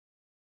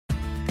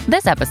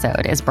This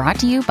episode is brought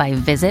to you by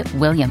Visit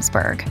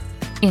Williamsburg.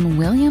 In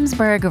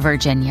Williamsburg,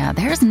 Virginia,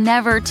 there's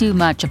never too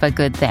much of a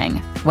good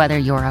thing. Whether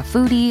you're a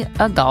foodie,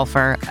 a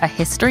golfer, a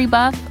history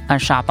buff, a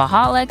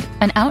shopaholic,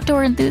 an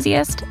outdoor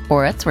enthusiast,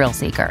 or a thrill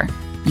seeker,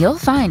 you'll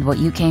find what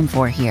you came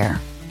for here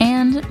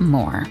and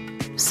more.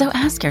 So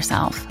ask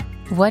yourself,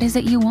 what is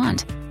it you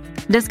want?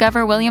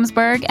 Discover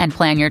Williamsburg and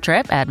plan your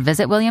trip at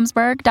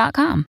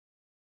visitwilliamsburg.com.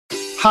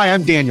 Hi,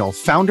 I'm Daniel,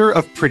 founder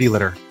of Pretty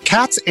Litter.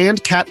 Cats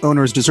and cat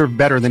owners deserve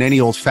better than any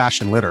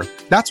old-fashioned litter.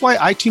 That's why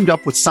I teamed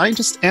up with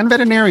scientists and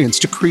veterinarians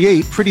to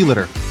create Pretty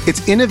Litter.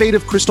 Its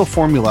innovative crystal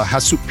formula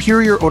has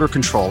superior odor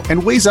control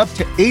and weighs up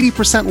to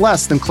 80%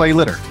 less than clay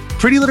litter.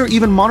 Pretty Litter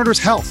even monitors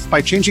health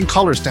by changing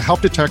colors to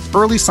help detect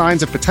early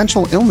signs of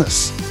potential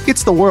illness.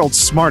 It's the world's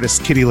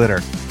smartest kitty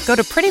litter. Go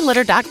to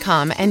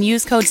prettylitter.com and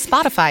use code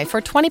SPOTIFY for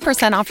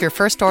 20% off your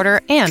first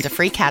order and a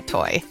free cat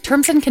toy.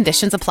 Terms and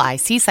conditions apply.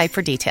 See site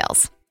for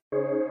details.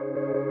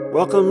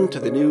 Welcome to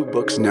the New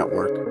Books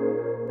Network.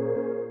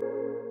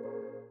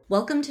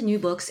 Welcome to New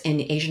Books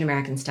in Asian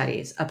American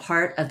Studies, a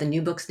part of the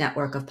New Books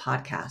Network of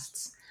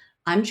podcasts.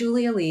 I'm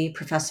Julia Lee,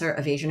 Professor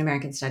of Asian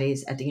American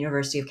Studies at the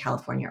University of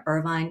California,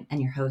 Irvine,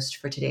 and your host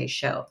for today's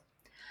show.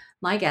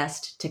 My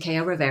guest,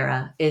 Takeo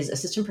Rivera, is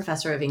Assistant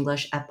Professor of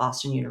English at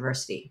Boston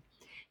University.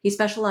 He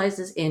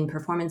specializes in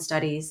performance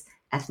studies,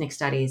 ethnic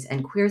studies,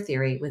 and queer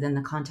theory within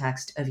the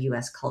context of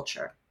U.S.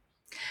 culture.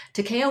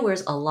 Takeo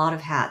wears a lot of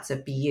hats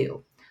at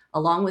BU.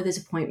 Along with his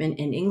appointment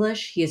in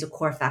English, he is a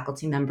core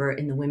faculty member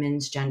in the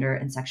Women's Gender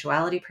and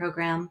Sexuality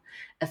program,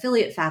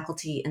 affiliate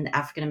faculty in the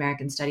African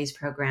American Studies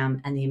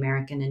program and the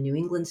American and New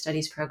England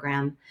Studies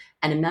program,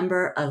 and a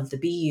member of the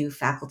BU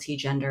Faculty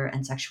Gender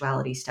and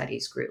Sexuality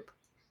Studies group.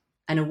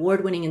 An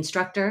award-winning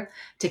instructor,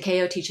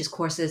 Takeo teaches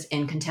courses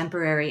in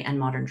contemporary and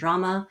modern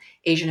drama,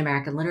 Asian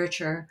American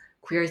literature,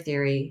 queer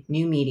theory,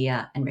 new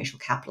media, and racial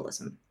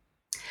capitalism.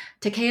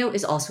 Takeo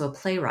is also a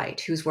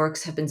playwright whose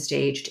works have been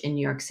staged in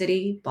New York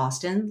City,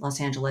 Boston, Los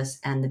Angeles,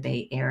 and the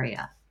Bay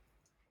Area.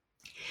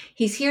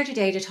 He's here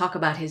today to talk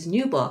about his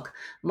new book,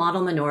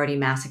 Model Minority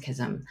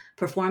Masochism,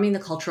 Performing the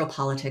Cultural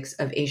Politics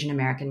of Asian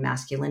American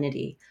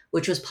Masculinity,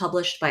 which was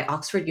published by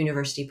Oxford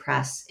University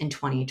Press in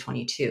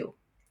 2022.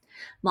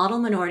 Model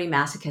Minority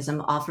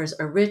Masochism offers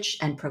a rich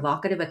and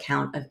provocative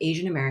account of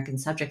Asian American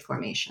subject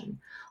formation,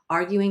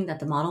 arguing that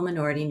the model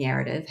minority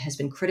narrative has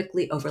been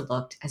critically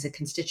overlooked as a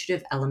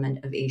constitutive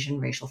element of Asian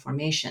racial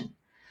formation.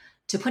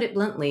 To put it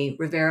bluntly,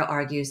 Rivera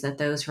argues that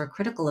those who are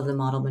critical of the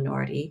model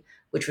minority,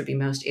 which would be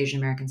most Asian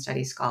American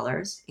studies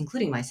scholars,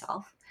 including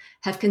myself,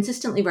 have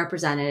consistently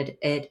represented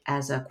it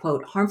as a,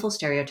 quote, harmful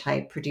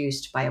stereotype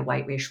produced by a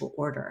white racial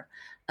order,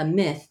 a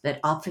myth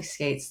that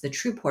obfuscates the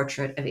true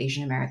portrait of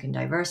Asian American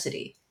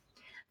diversity.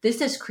 This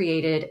has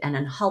created an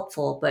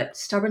unhelpful but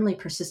stubbornly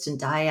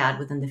persistent dyad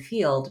within the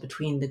field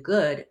between the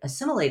good,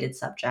 assimilated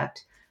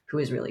subject, who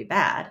is really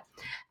bad,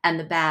 and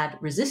the bad,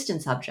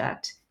 resistant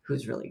subject, who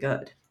is really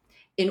good.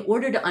 In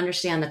order to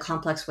understand the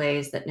complex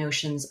ways that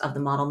notions of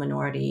the model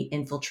minority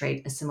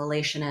infiltrate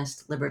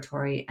assimilationist,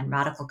 liberatory, and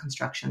radical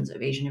constructions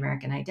of Asian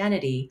American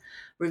identity,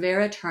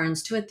 Rivera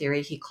turns to a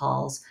theory he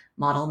calls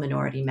model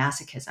minority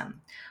masochism,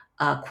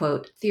 a,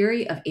 quote,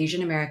 theory of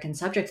Asian American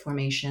subject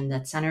formation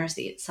that centers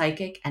the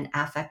psychic and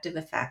affective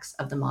effects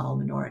of the model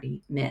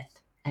minority myth,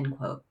 end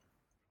quote.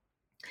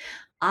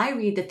 I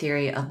read the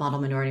theory of model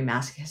minority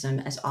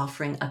masochism as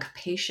offering a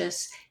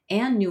capacious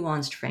and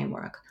nuanced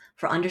framework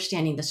for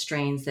understanding the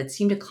strains that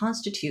seem to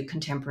constitute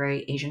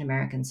contemporary Asian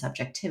American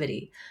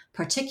subjectivity,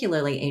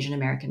 particularly Asian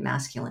American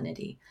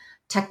masculinity,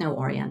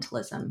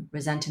 techno-orientalism,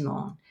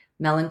 ressentiment,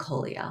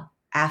 melancholia,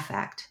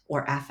 affect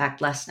or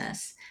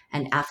affectlessness,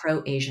 and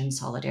Afro-Asian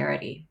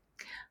solidarity.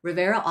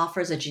 Rivera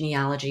offers a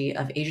genealogy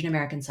of Asian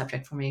American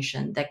subject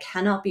formation that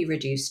cannot be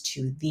reduced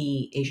to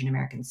the Asian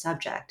American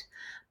subject,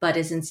 but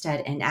is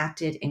instead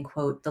enacted in,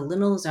 quote, the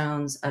liminal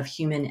zones of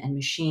human and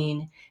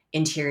machine,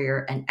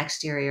 interior and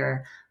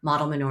exterior,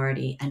 model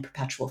minority and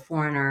perpetual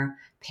foreigner,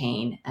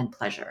 pain and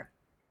pleasure.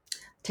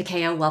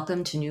 Takeo,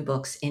 welcome to New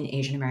Books in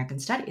Asian American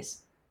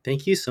Studies.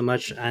 Thank you so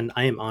much, and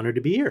I am honored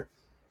to be here.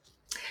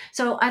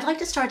 So I'd like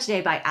to start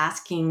today by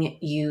asking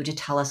you to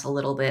tell us a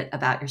little bit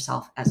about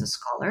yourself as a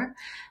scholar.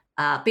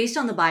 Based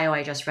on the bio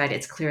I just read,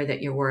 it's clear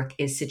that your work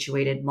is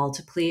situated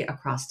multiply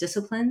across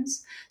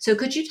disciplines. So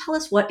could you tell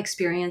us what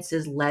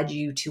experiences led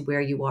you to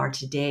where you are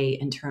today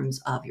in terms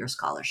of your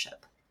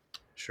scholarship?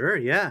 Sure,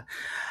 yeah.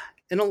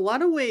 In a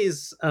lot of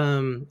ways,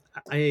 I'm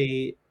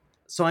a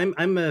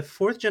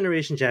fourth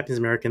generation Japanese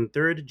American,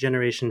 third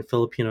generation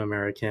Filipino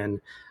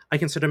American. I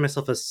consider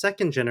myself a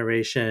second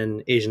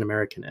generation Asian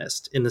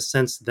Americanist in the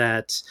sense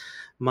that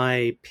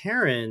my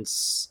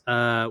parents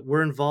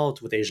were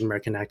involved with Asian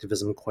American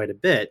activism quite a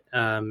bit.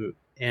 And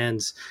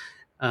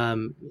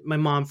my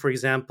mom, for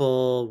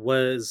example,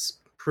 was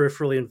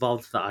peripherally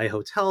involved with the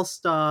iHotel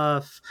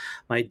stuff.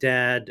 My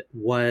dad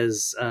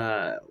was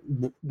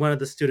one of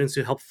the students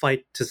who helped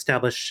fight to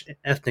establish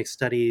ethnic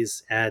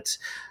studies at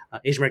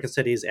Asian American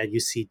Studies at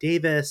UC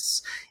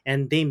Davis,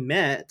 and they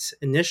met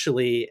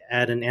initially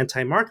at an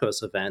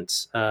anti-Marcos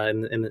event.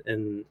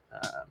 In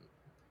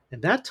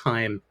that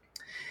time,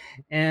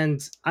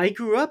 And I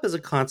grew up as a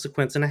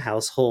consequence in a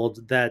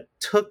household that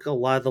took a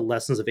lot of the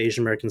lessons of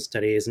Asian American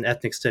studies and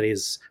ethnic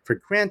studies for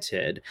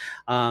granted.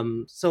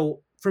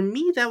 So for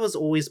me, that was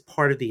always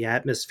part of the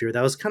atmosphere.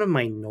 That was kind of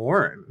my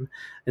norm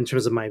in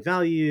terms of my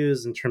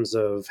values, in terms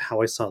of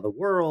how I saw the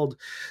world.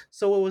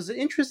 So what was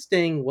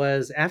interesting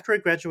was after I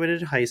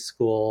graduated high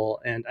school,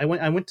 and I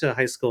went to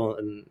high school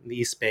in the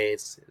East Bay,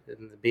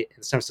 in the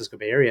San Francisco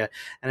Bay Area,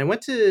 and I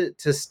went to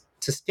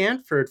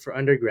Stanford for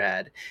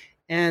undergrad.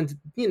 And,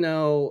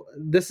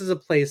 this is a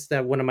place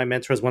that one of my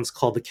mentors once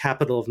called the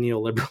capital of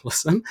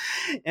neoliberalism.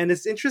 And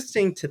it's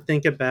interesting to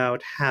think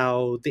about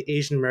how the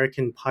Asian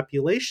American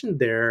population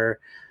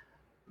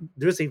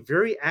there's a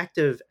very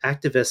active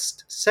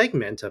activist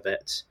segment of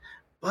it,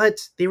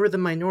 but they were the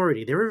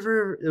minority.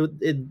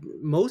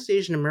 Most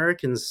Asian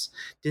Americans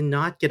did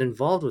not get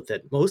involved with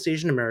it. Most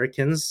Asian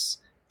Americans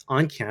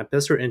on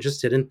campus were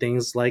interested in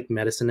things like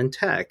medicine and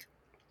tech.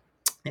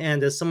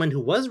 And as someone who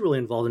was really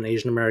involved in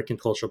Asian American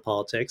cultural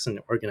politics and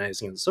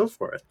organizing and so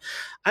forth,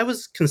 I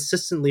was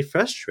consistently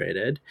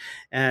frustrated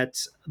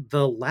at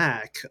the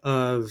lack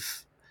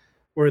of,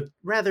 or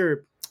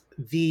rather,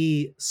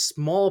 the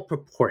small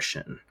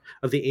proportion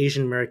of the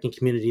Asian American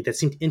community that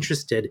seemed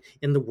interested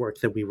in the work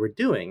that we were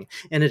doing.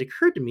 And it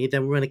occurred to me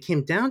that when it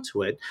came down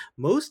to it,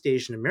 most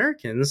Asian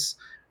Americans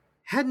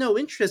had no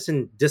interest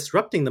in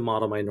disrupting the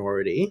model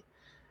minority,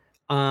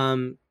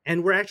 and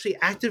were actually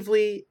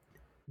actively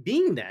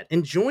being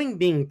enjoying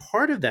being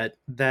part of that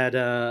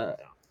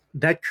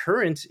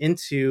current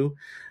into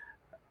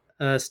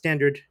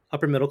standard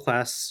upper middle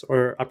class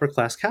or upper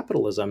class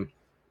capitalism.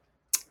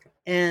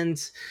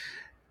 And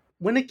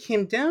when it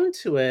came down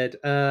to it,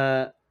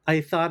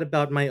 I thought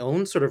about my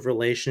own sort of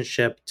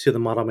relationship to the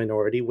model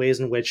minority, ways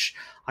in which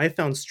I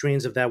found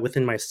strains of that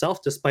within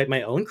myself, despite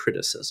my own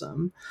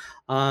criticism.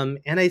 And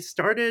I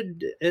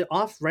started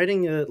off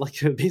writing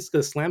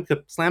basically a slam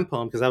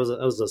poem, because I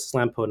was a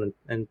slam poet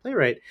and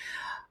playwright,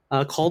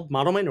 called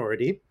Model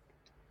Minority.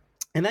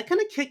 And that kind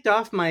of kicked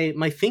off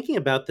my thinking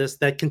about this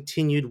that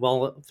continued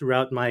well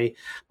throughout my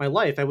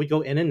life. I would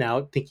go in and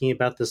out thinking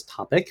about this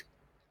topic.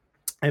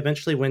 I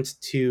eventually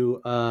went to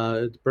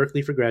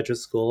Berkeley for graduate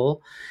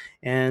school,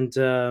 and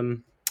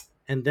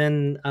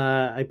then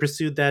I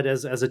pursued that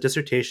as a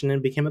dissertation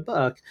and became a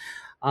book.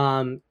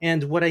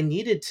 And what I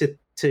needed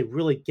to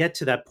really get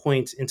to that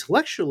point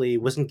intellectually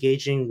was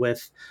engaging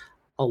with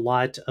a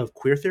lot of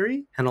queer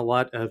theory and a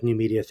lot of new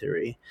media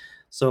theory.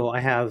 So I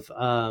have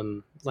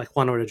like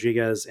Juan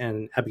Rodriguez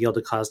and Abigail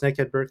de Kosnik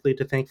at Berkeley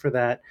to thank for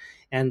that.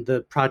 And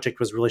the project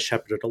was really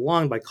shepherded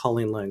along by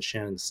Colleen Lynn and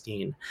Shannon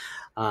Steen.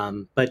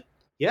 But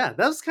yeah,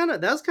 that was kind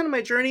of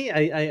my journey.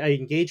 I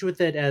engage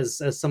with it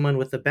as someone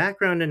with a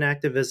background in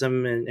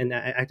activism and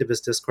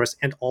activist discourse,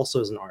 and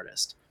also as an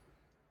artist.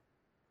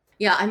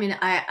 Yeah, I mean,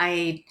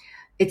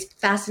 it's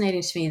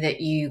fascinating to me that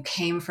you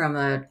came from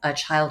a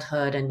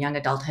childhood and young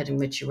adulthood in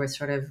which you were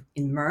sort of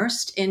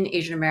immersed in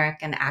Asian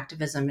American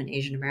activism and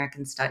Asian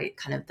American study,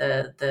 kind of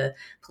the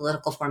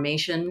political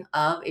formation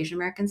of Asian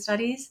American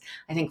studies.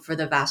 I think for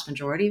the vast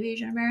majority of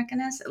Asian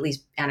Americanists, at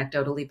least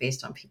anecdotally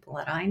based on people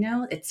that I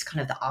know, it's kind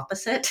of the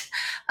opposite.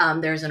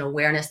 There's an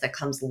awareness that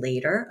comes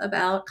later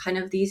about kind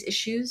of these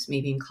issues,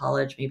 maybe in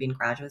college, maybe in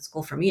graduate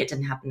school. For me, it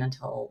didn't happen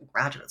until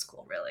graduate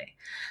school, really.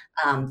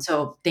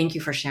 So thank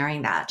you for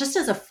sharing that. Just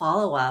as a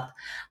follow-up,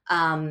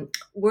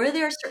 were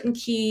there certain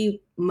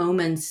key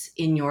moments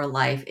in your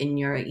life,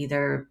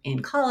 either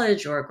in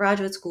college or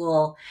graduate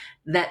school,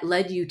 that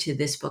led you to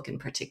this book in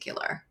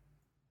particular?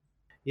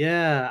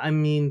 Yeah, I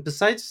mean,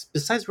 besides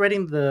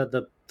writing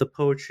the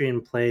poetry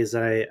and plays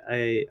that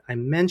I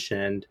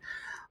mentioned,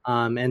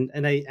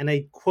 and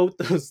I quote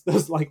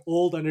those like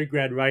old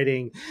undergrad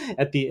writing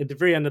at the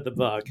very end of the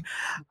book.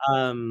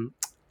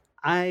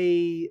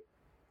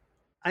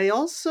 I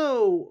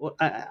also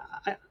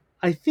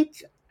I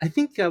think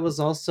I was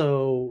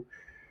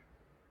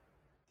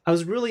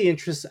really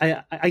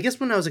interested. I guess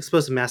when I was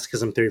exposed to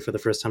Masochism theory for the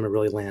first time, it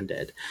really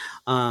landed.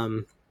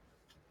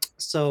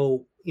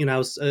 So I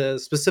was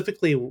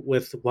specifically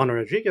with Juana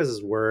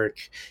Rodriguez's work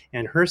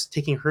and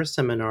taking her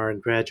seminar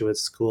in graduate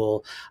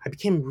school, I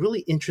became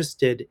really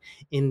interested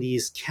in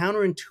these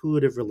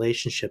counterintuitive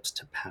relationships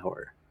to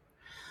power.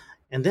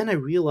 And then I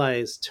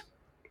realized,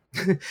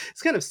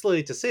 it's kind of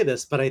silly to say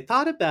this, but I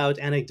thought about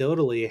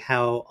anecdotally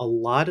how a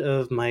lot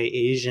of my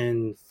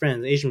Asian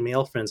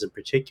male friends in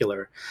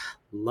particular,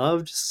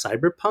 loved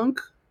cyberpunk.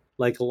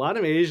 Like a lot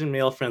of Asian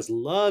male friends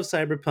love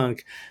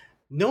cyberpunk,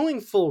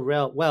 knowing full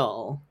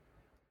well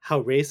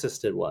how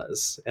racist it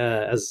was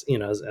as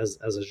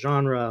a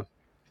genre,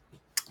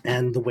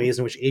 and the ways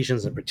in which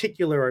Asians in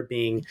particular are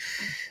being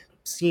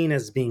seen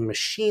as being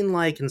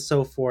machine-like and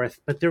so forth.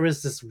 But there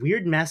was this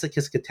weird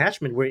masochistic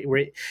attachment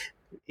where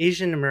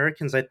Asian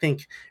Americans, I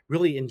think,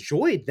 really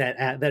enjoyed that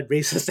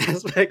racist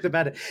aspect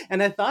about it.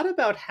 And I thought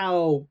about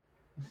how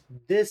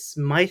this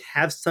might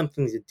have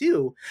something to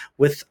do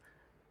with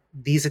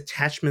these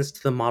attachments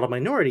to the model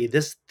minority,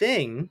 this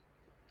thing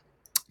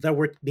that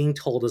we're being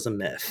told is a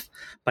myth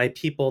by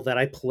people that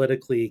I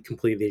politically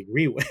completely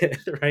agree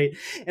with, right?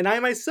 And I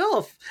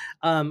myself,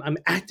 I'm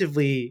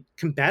actively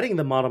combating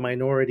the model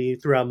minority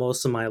throughout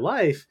most of my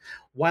life,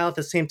 while at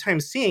the same time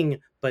seeing,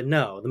 but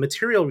no, the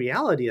material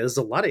reality is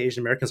a lot of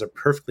Asian Americans are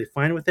perfectly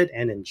fine with it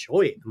and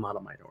enjoy the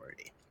model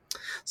minority.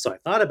 So I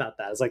thought about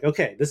that. I was like,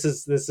 okay, this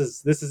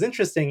is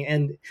interesting.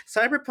 And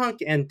cyberpunk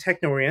and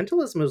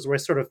techno-orientalism is where I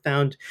sort of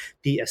found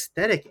the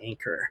aesthetic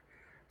anchor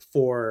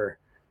for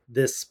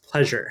this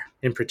pleasure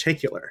in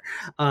particular.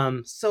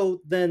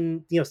 So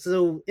then,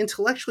 so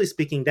intellectually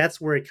speaking, that's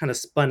where it kind of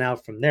spun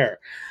out from there.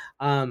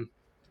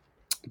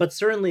 But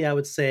certainly I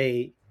would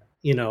say,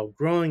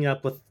 growing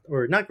up with,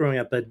 or not growing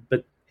up,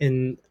 but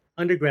in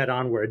undergrad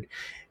onward,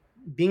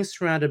 being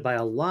surrounded by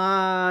a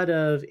lot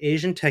of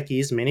Asian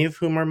techies, many of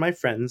whom are my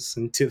friends,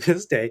 and to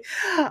this day,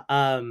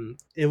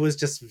 it was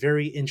just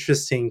very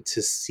interesting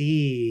to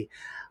see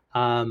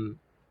the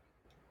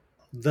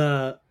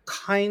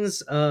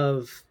kinds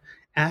of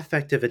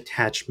affective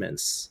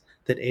attachments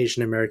that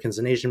Asian Americans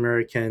and Asian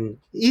American,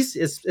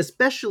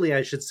 especially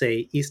I should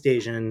say East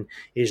Asian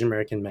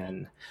American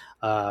men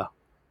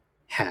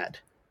had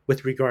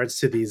with regards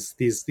to these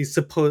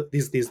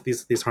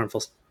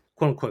harmful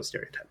quote unquote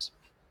stereotypes.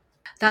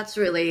 That's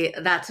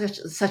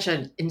such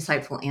an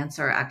insightful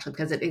answer, actually,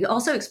 because it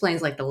also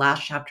explains like the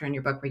last chapter in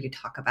your book where you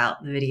talk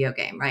about the video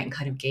game, right, and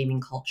kind of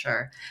gaming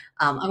culture.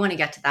 I want to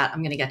get to that. I'm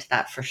going to get to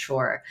that for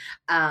sure.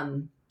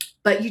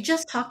 But you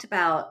just talked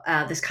about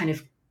this kind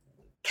of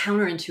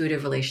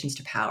counterintuitive relations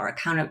to power,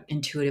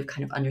 counterintuitive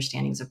kind of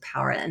understandings of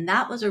power. And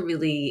that was a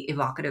really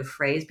evocative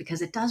phrase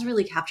because it does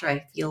really capture,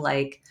 I feel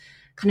like,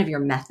 kind of your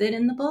method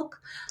in the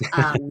book.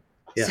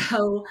 Yeah.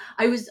 So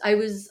I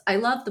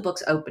love the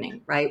book's opening,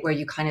 right, where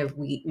you kind of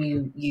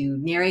you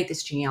narrate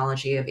this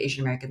genealogy of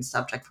Asian American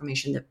subject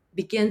formation that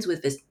begins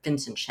with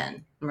Vincent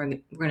Chin. And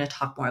we're going to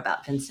talk more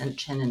about Vincent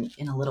Chin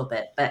in a little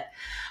bit, but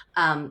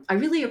I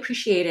really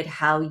appreciated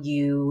how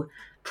you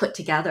put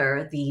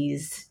together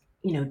these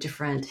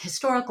different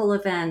historical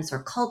events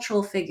or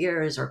cultural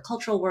figures or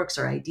cultural works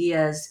or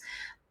ideas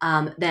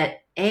that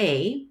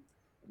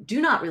do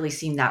not really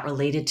seem that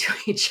related to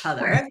each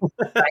other.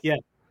 Right? Yeah.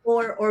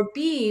 Or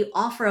B,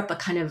 offer up a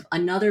kind of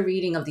another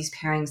reading of these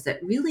pairings that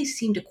really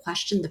seem to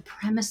question the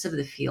premise of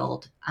the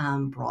field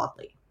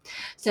broadly.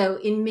 So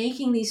in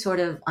making these sort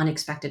of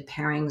unexpected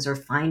pairings or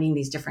finding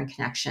these different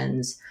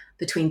connections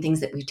between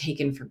things that we've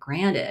taken for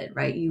granted,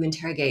 right, you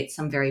interrogate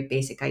some very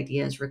basic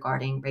ideas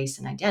regarding race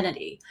and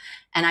identity.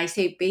 And I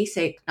say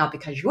basic, not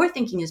because your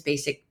thinking is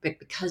basic, but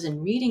because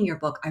in reading your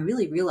book, I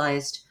really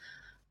realized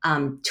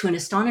to an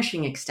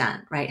astonishing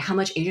extent, right, how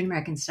much Asian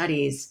American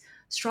studies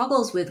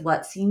struggles with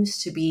what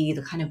seems to be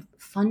the kind of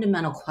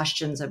fundamental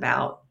questions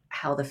about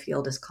how the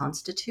field is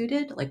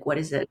constituted, like what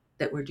is it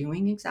that we're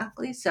doing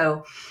exactly.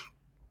 So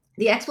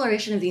the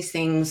exploration of these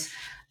things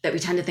that we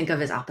tend to think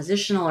of as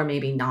oppositional or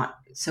maybe not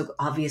so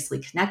obviously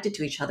connected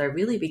to each other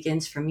really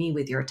begins for me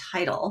with your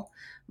title,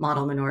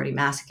 Model Minority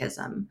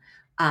Masochism.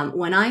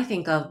 When I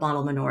think of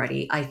model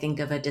minority, I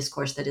think of a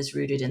discourse that is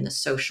rooted in the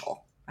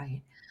social,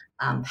 right?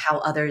 How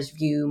others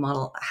view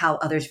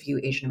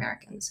Asian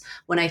Americans.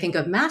 When I think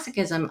of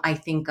masochism, I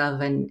think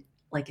of an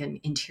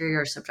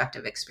interior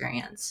subjective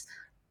experience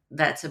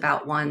that's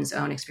about one's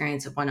own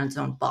experience of one's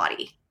own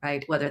body,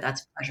 right? Whether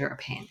that's pleasure or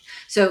pain.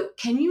 So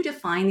can you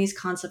define these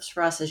concepts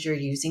for us as you're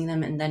using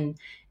them and then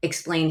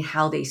explain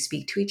how they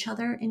speak to each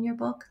other in your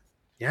book?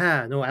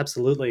 Yeah, no,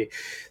 absolutely.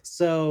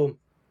 So,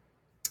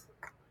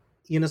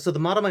 so the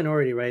model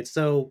minority, right?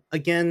 So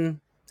again,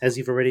 as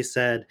you've already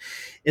said,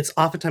 it's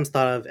oftentimes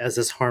thought of as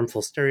this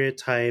harmful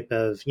stereotype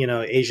of,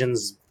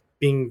 Asians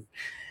being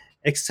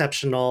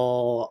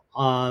exceptional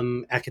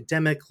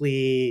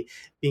academically,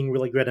 being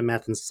really good at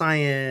math and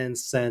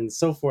science and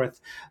so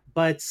forth.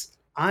 But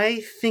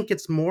I think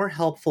it's more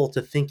helpful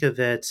to think of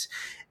it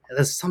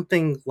as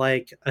something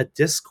like a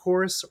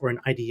discourse or an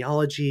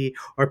ideology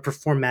or a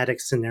performatic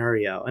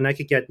scenario. And I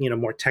could get,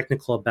 more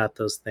technical about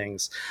those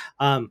things.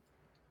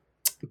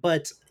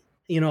 But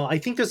I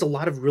think there's a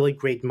lot of really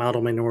great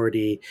model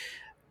minority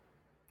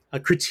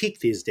critique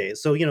these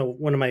days. So,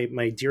 one of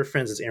my dear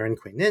friends is Erin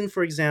Quinn,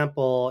 for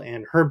example,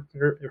 and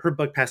her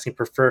book Passing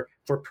for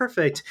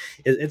Perfect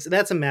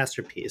that's a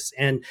masterpiece.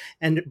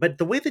 But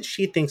the way that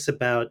she thinks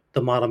about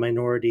the model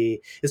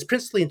minority is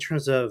principally in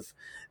terms of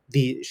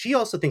she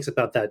also thinks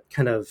about that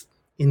kind of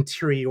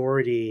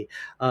interiority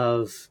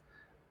of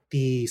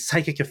the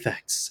psychic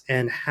effects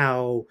and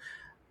how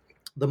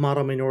the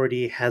model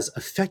minority has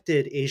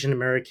affected Asian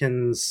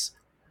Americans'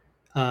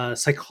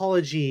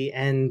 psychology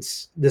and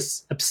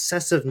this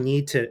obsessive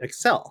need to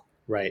excel,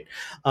 right?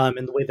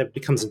 And the way that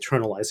becomes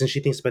internalized. And she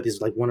thinks about these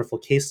like wonderful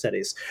case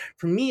studies.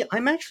 For me,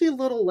 I'm actually a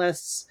little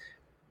less.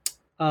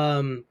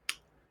 I'm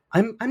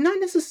not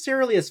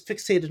necessarily as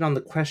fixated on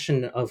the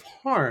question of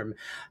harm.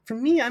 For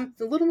me, I'm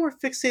a little more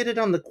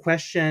fixated on the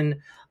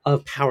question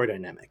of power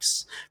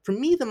dynamics. For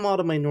me, the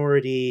model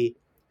minority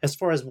as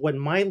far as what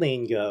my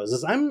lane goes,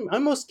 is I'm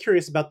most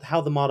curious about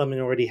how the model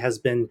minority has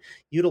been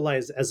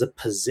utilized as a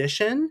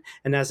position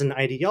and as an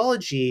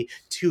ideology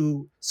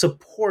to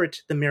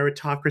support the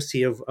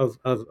meritocracy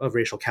of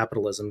racial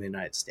capitalism in the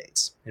United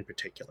States in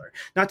particular.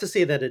 Not to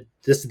say that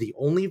this is the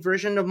only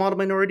version of model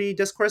minority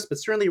discourse, but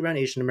certainly around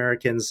Asian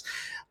Americans,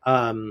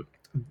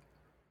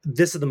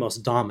 this is the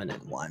most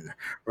dominant one,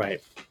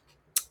 right?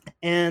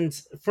 And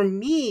for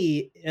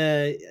me,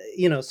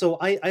 so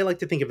I like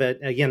to think of it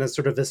again as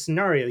sort of a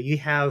scenario. You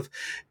have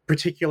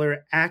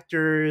particular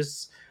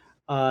actors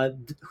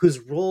whose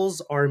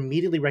roles are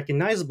immediately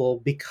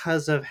recognizable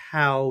because of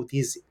how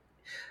the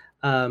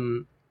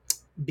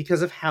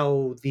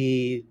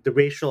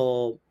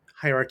racial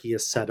hierarchy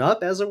is set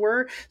up, as it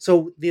were.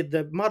 So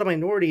the model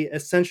minority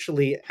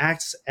essentially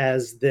acts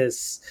as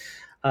this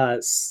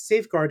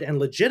safeguard and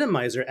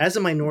legitimizer as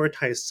a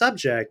minoritized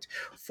subject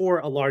for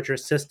a larger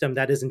system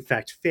that is in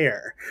fact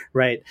fair,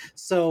 right?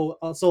 So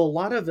a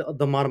lot of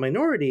the model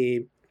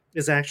minority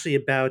is actually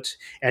about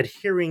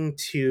adhering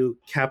to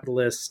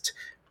capitalist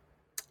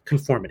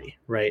conformity,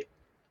 right?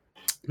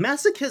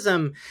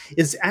 Masochism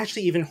is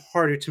actually even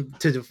harder to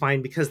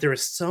define because there are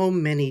so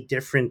many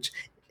different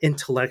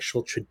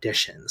intellectual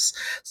traditions.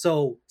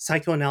 So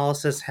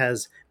psychoanalysis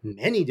has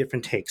many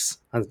different takes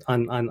on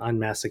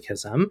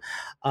masochism.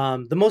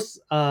 And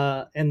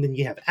then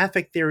you have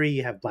affect theory,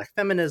 you have Black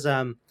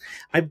feminism.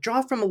 I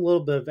draw from a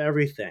little bit of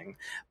everything,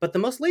 but the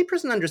most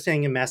layperson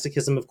understanding of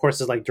masochism, of course,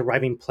 is like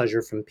deriving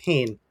pleasure from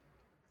pain.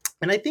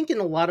 And I think in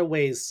a lot of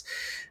ways,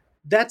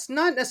 that's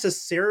not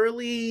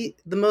necessarily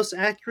the most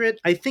accurate.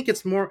 I think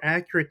it's more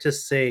accurate to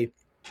say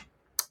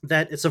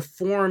that it's a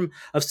form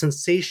of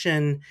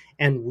sensation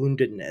and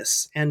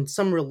woundedness and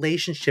some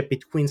relationship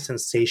between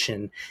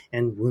sensation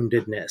and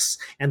woundedness.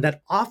 And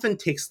that often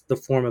takes the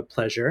form of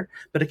pleasure,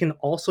 but it can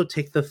also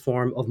take the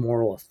form of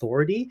moral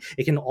authority.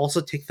 It can also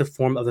take the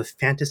form of a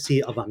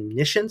fantasy of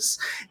omniscience.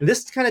 And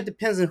this kind of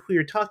depends on who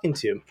you're talking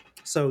to.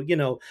 So,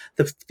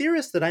 the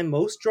theorists that I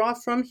most draw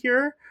from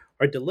here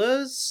are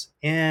Deleuze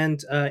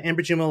and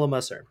Amber Jamila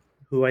Musser,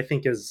 who I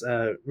think has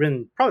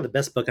written probably the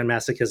best book on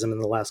masochism in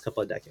the last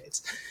couple of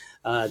decades.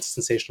 It's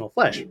Sensational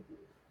Flesh.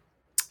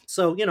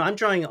 So, I'm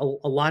drawing a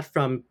lot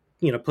from,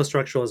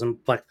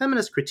 post-structuralism, Black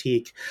feminist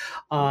critique,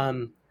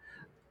 but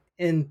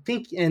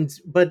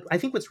I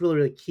think what's really,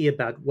 really key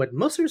about what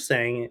Musser is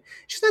saying,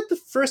 she's not the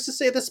first to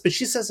say this, but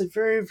she says it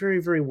very, very,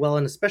 very well,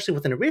 and especially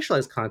within a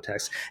racialized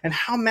context, and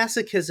how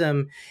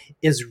masochism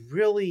is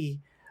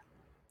really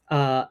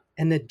an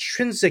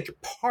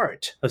intrinsic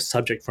part of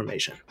subject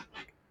formation.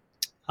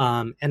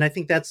 And I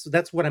think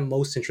that's what I'm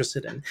most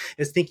interested in,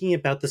 is thinking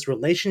about this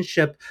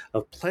relationship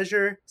of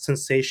pleasure,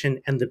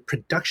 sensation, and the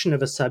production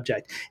of a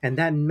subject. And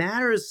that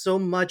matters so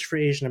much for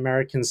Asian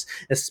Americans,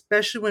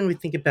 especially when we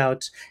think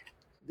about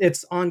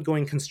its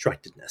ongoing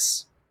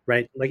constructedness,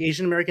 right? Like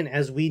Asian American,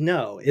 as we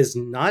know, is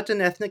not an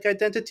ethnic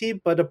identity,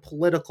 but a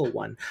political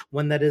one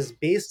that is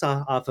based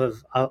off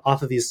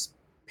of these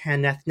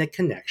pan-ethnic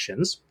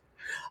connections.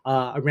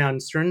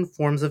 Around certain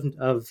forms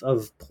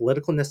of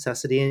political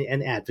necessity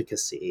and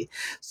advocacy.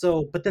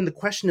 So, but then the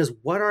question is,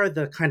 what are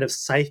the kind of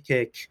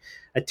psychic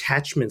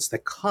attachments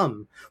that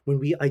come when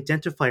we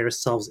identify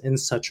ourselves in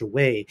such a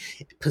way,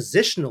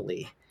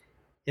 positionally,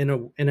 in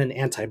an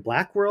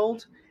anti-Black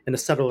world, in a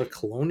settler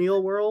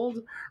colonial world,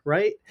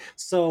 right?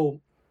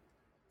 So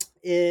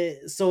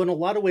in a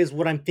lot of ways,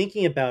 what I'm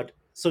thinking about,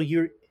 so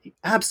you're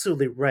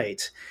absolutely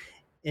right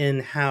in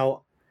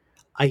how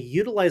I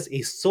utilize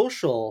a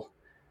social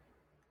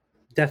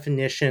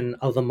definition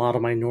of the model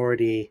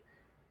minority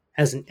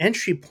as an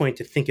entry point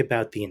to think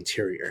about the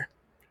interior,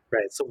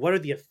 right? So what are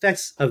the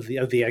effects of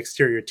the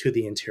exterior to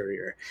the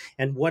interior?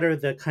 And what are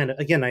the kind of,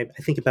 again, I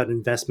think about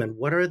investment.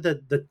 What are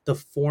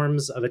the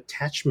forms of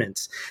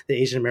attachments that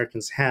Asian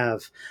Americans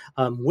have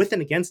with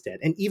and against it?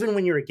 And even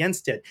when you're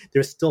against it,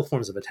 there's still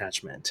forms of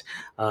attachment.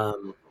 Yeah.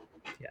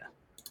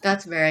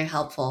 That's very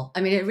helpful.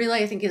 I mean, it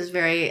really, I think, it's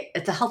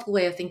a helpful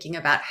way of thinking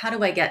about how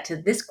do I get to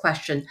this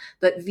question,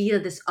 but via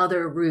this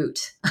other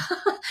route,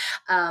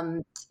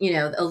 a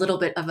little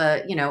bit of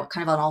a,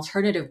 kind of an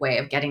alternative way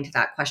of getting to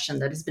that question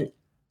that has been,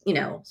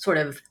 sort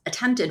of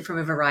attempted from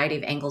a variety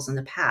of angles in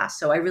the past.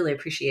 So I really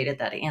appreciated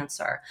that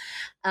answer.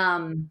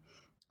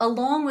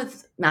 Along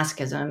with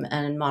masochism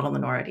and model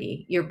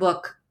minority, your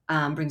book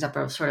brings up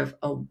a sort of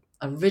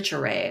a rich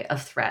array of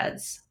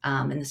threads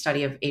in the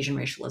study of Asian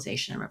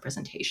racialization and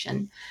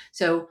representation.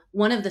 So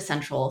one of the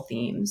central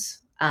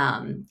themes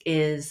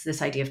is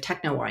this idea of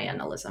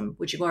techno-Orientalism,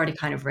 which you've already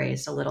kind of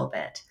raised a little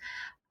bit.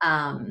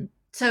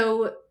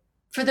 So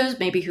for those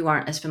maybe who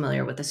aren't as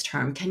familiar with this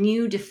term, can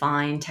you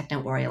define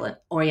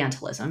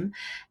techno-Orientalism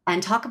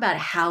and talk about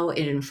how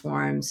it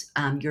informs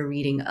your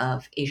reading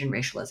of Asian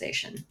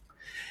racialization?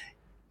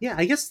 Yeah,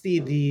 I guess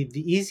the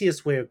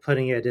easiest way of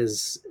putting it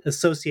is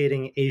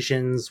associating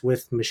Asians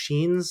with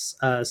machines,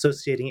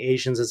 associating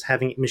Asians as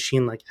having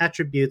machine-like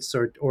attributes,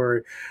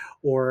 or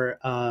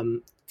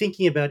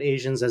thinking about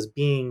Asians as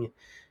being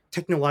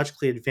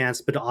technologically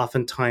advanced, but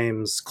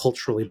oftentimes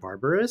culturally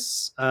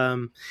barbarous.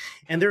 And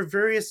there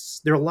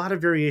are a lot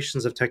of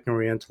variations of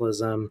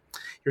techno-Orientalism.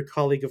 Your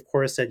colleague, of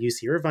course, at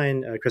UC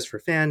Irvine, Christopher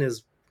Fan, he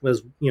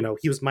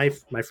was my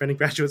friend in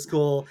graduate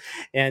school,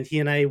 and he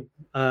and I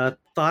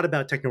thought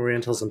about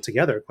techno-Orientalism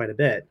together quite a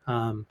bit.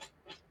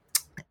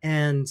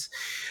 And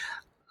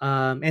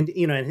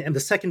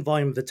the second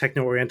volume of the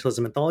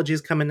Techno-Orientalism anthology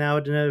is coming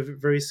out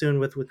very soon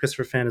with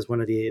Christopher Fan as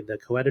one of the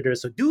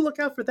co-editors. So do look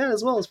out for that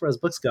as well as far as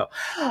books go.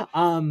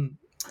 But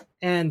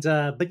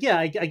yeah,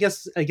 I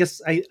guess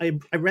I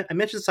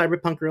mentioned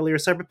cyberpunk earlier.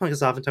 Cyberpunk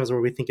is oftentimes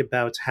where we think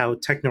about how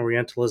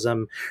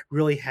Techno-Orientalism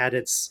really had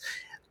its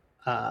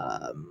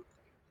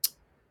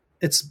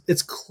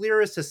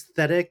clearest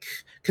aesthetic,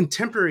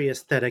 contemporary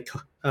aesthetic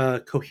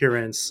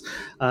coherence,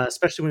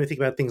 especially when we think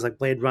about things like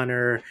Blade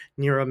Runner,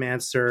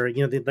 Neuromancer,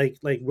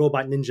 like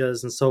robot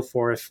ninjas and so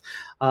forth.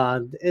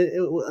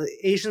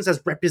 Asians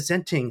as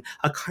representing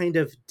a kind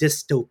of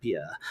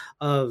dystopia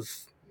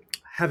of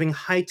having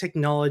high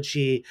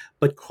technology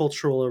but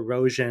cultural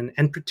erosion,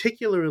 and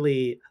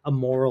particularly a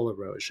moral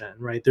erosion.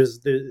 Right?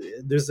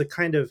 There's a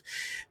kind of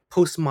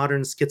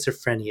postmodern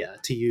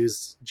schizophrenia, to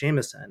use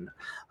Jameson.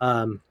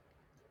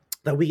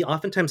 That we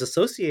oftentimes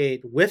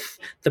associate with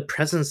the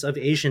presence of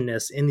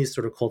Asianness in these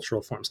sort of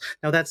cultural forms.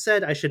 Now, that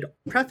said, I should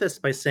preface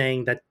by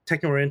saying that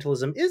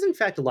Techno-Orientalism is, in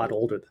fact, a lot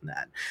older than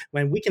that.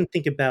 When we can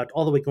think about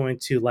all the way going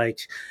to,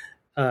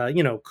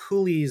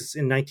 coolies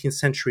in 19th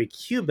century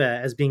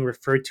Cuba as being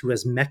referred to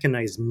as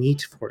mechanized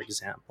meat, for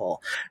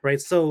example, right?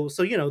 So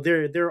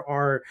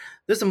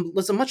there's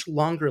a much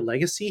longer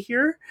legacy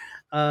here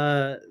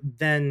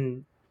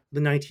than the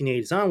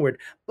 1980s onward.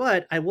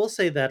 But I will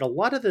say that a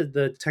lot of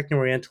the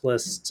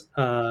Techno-Orientalist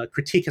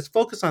critique has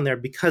focused on there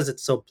because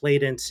it's so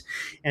blatant,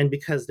 and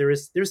because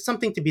there's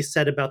something to be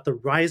said about the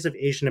rise of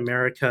Asian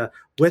America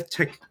with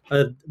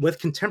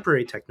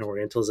contemporary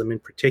Techno-Orientalism in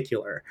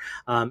particular.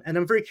 And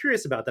I'm very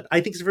curious about that.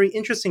 I think it's very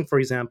interesting, for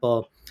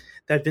example,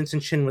 that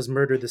Vincent Chin was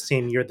murdered the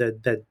same year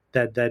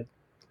that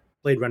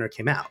Blade Runner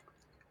came out.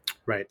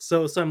 Right.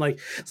 So I'm like,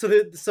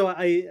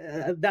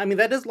 I mean,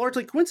 that is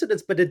largely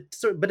coincidence, but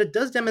it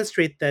does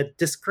demonstrate that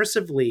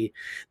discursively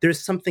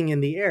there's something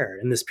in the air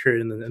in this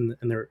period in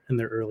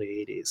the early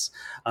 80s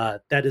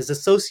that is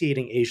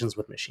associating Asians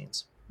with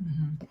machines.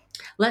 Mm-hmm.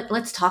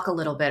 Let's talk a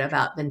little bit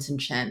about Vincent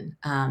Chin.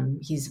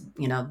 He's,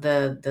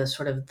 the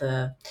sort of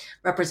the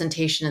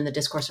representation and the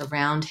discourse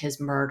around his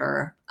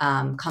murder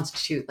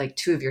constitute like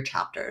two of your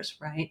chapters,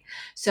 right?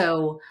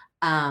 So,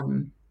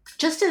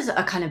 just as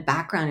a kind of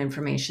background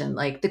information,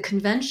 like the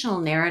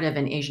conventional narrative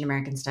in Asian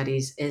American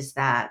studies is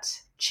that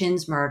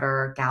Chin's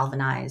murder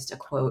galvanized a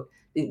quote,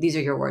 these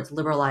are your words,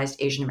 liberalized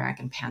Asian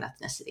American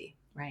pan-ethnicity,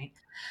 right?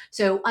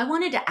 So I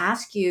wanted to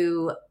ask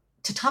you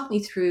to talk me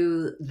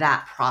through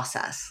that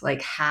process,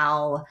 like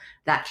how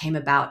that came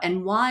about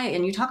and why,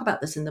 and you talk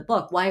about this in the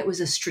book, why it was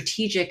a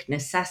strategic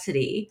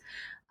necessity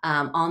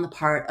on the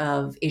part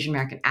of Asian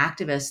American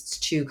activists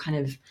to kind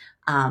of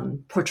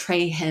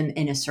portray him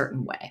in a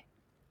certain way.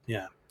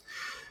 Yeah.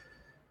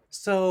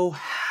 So,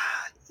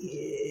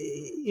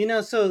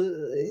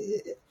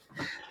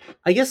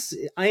 I guess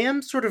I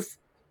am sort of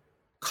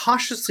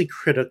cautiously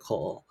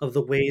critical of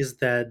the ways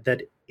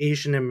that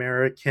Asian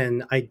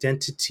American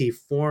identity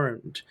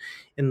formed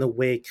in the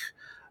wake,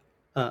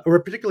 or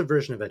a particular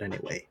version of it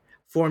anyway,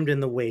 formed in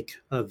the wake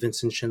of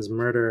Vincent Chin's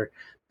murder.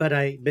 But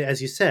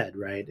as you said,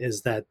 right,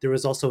 is that there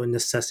was also a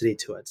necessity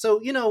to it. So,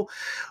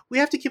 we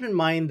have to keep in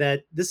mind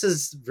that this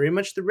is very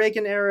much the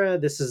Reagan era.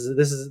 This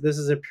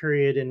is a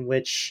period in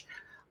which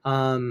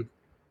we've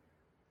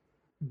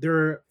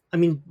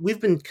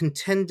been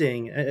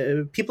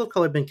contending, people of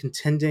color have been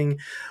contending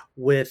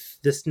with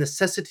this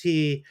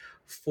necessity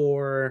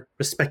for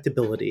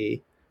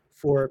respectability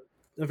for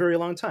a very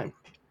long time,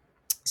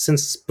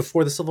 since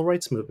before the civil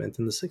rights movement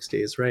in the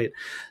 60s, right?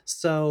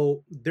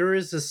 So there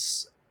is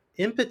this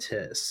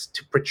impetus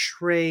to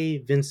portray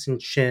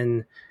Vincent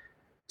Chin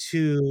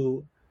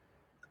to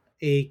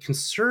a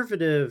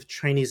conservative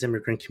Chinese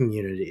immigrant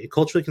community, a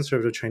culturally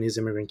conservative Chinese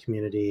immigrant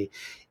community,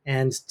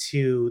 and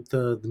to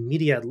the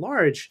media at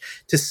large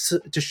to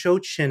show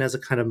Chin as a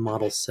kind of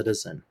model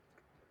citizen.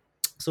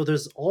 So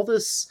there's all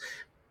this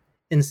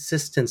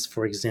insistence,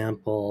 for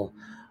example,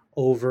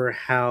 over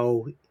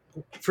how,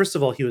 first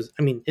of all,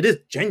 it is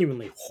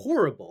genuinely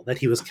horrible that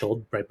he was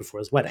killed right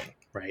before his wedding,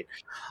 right?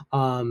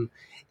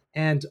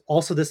 And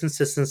also this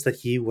insistence that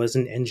he was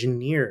an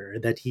engineer,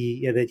 that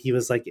he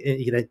was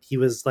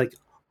like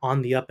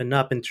on the up and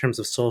up in terms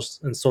of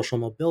social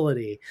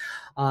mobility.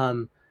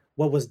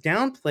 What was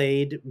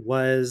downplayed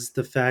was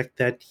the fact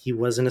that he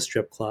was in a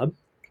strip club,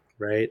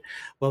 right?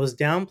 What was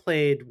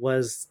downplayed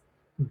was,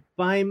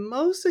 by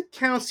most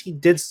accounts, he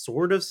did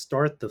sort of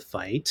start the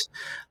fight,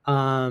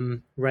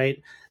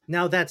 right?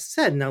 Now, that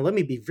said, let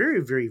me be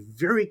very, very,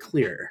 very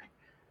clear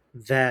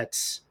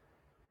that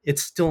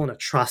it's still an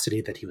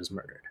atrocity that he was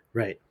murdered,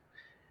 right?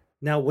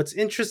 Now, what's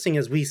interesting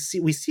is we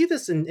see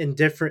this in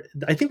different.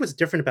 I think what's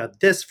different about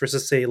this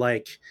versus, say,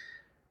 like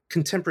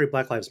contemporary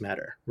Black Lives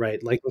Matter,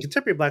 right? Like in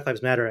contemporary Black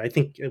Lives Matter, I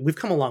think we've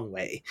come a long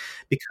way,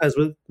 because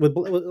with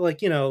like,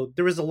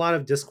 there was a lot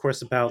of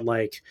discourse about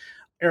like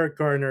Eric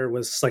Garner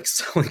was like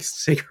selling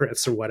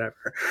cigarettes or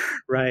whatever,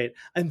 right?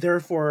 And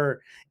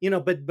therefore,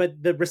 but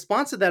the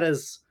response to that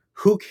is,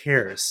 who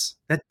cares?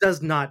 That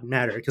does not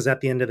matter, because at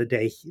the end of the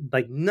day,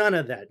 like none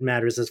of that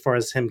matters as far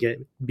as him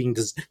being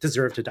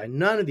deserved to die.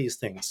 None of these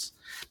things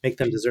make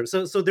them deserve.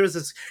 So there's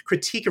this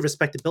critique of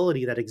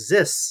respectability that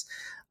exists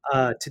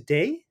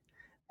today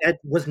that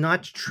was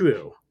not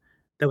true.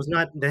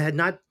 That had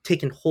not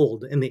taken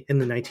hold in the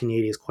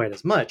 1980s quite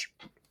as much.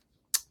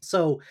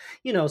 So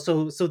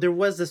so there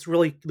was this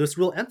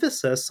real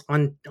emphasis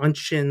on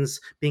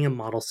Chin's being a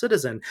model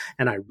citizen,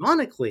 and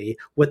ironically,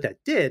 what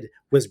that did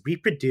was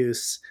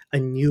reproduce a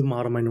new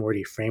model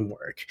minority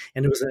framework,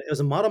 and it was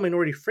a model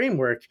minority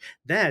framework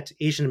that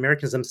Asian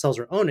Americans themselves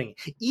were owning,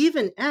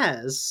 even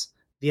as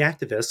the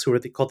activists who were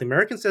called the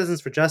American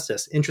Citizens for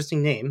Justice,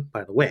 interesting name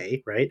by the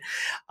way, right?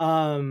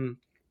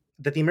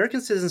 That the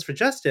American Citizens for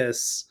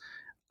Justice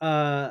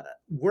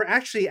were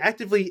actually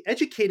actively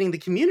educating the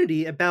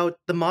community about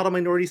the model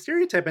minority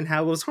stereotype and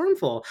how it was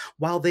harmful,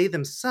 while they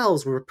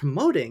themselves were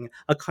promoting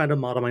a kind of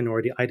model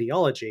minority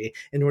ideology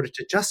in order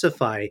to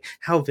justify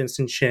how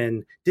Vincent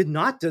Chin did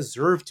not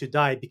deserve to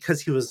die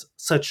because he was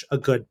such a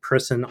good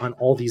person on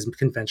all these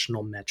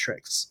conventional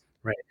metrics,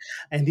 right?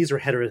 And these are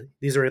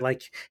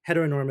like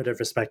heteronormative,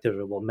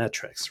 respectable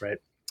metrics, right?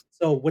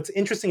 So what's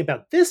interesting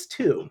about this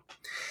too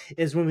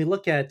is when we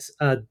look at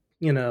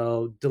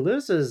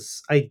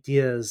Deleuze's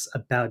ideas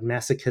about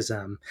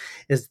masochism,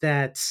 is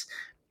that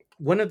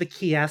one of the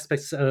key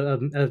aspects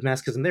of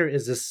masochism there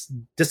is this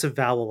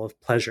disavowal of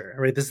pleasure,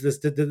 right? This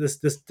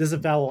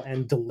disavowal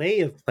and delay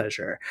of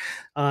pleasure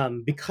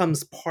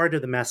becomes part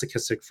of the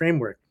masochistic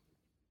framework.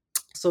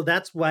 So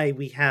that's why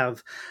we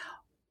have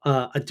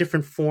a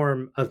different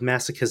form of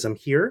masochism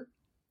here,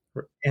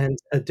 and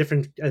a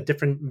different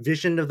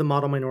vision of the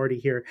model minority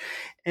here,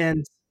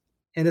 and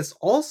it's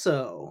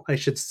also, I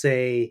should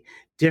say,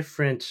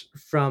 different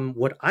from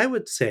what I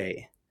would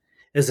say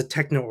is a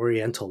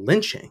techno-oriental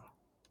lynching.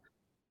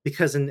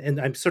 Because, and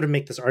I sort of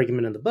make this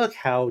argument in the book,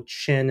 how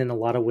Chin in a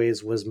lot of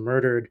ways was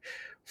murdered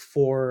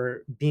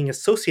for being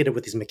associated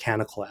with these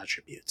mechanical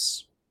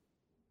attributes.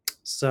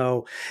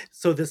 So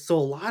a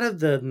lot of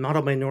the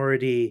model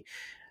minority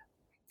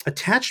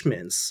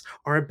attachments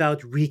are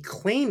about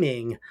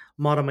reclaiming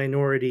model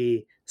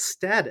minority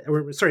status,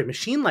 or sorry,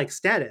 machine-like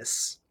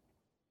status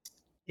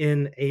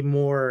in a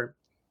more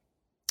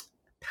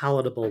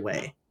palatable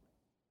way.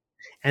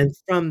 And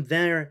from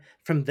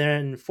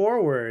then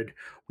forward,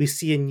 we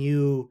see a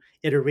new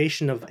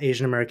iteration of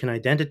Asian American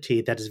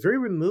identity that is very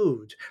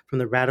removed from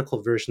the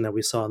radical version that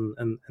we saw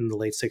in the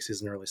late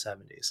 60s and early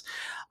 70s.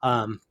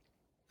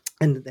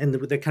 And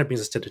that kind of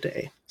brings us to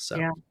today. So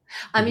yeah,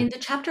 I mean, the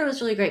chapter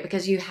was really great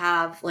because you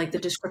have like the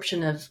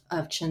description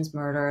of Chin's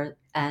murder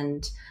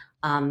and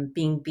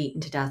being beaten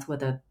to death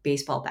with a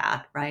baseball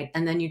bat, right?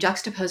 And then you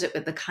juxtapose it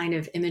with the kind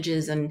of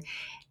images and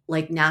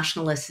like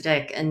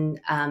nationalistic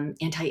and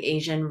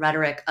anti-Asian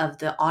rhetoric of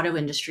the auto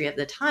industry of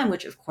the time,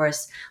 which of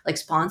course like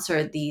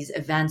sponsored these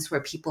events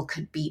where people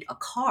could beat a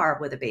car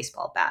with a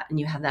baseball bat. And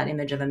you have that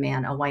image of a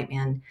white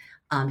man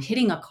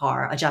hitting a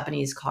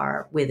Japanese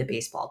car with a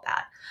baseball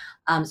bat.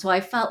 So I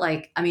felt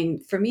like, I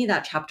mean, for me,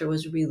 that chapter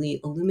was really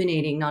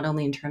illuminating, not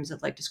only in terms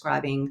of like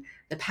describing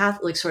the path,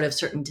 like sort of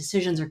certain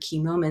decisions or key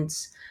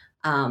moments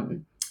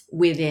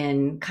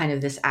within kind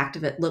of this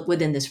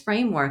within this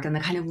framework, and the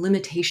kind of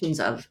limitations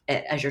of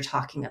it, as you're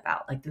talking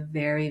about, like the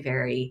very,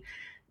 very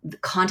the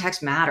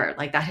context mattered,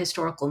 like that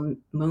historical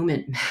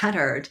moment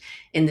mattered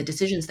in the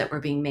decisions that were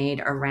being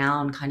made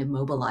around kind of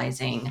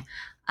mobilizing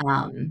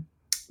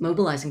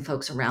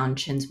folks around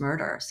Chin's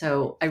murder.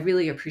 So I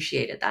really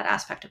appreciated that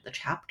aspect of the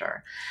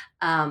chapter.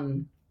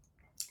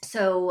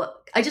 So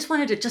I just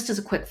wanted to, just as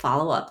a quick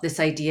follow-up,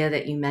 this idea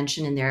that you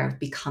mentioned in there of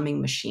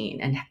becoming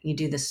machine, and you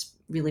do this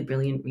really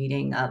brilliant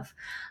reading of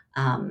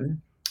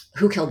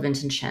Who Killed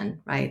Vincent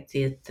Chin, right?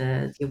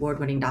 The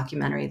award-winning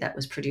documentary that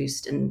was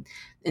produced in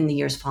the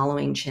years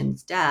following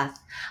Chin's death.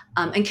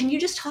 And can you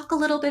just talk a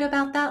little bit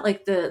about that,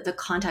 like the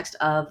context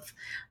of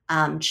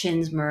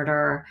Chin's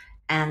murder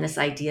and this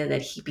idea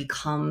that he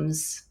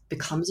becomes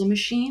a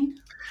machine?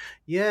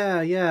 Yeah.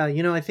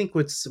 I think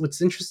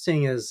what's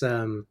interesting is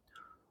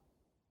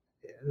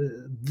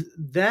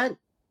that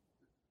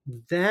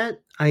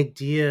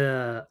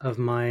idea of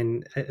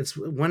mine. It's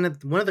one of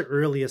the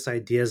earliest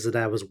ideas that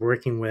I was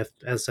working with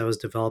as I was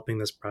developing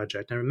this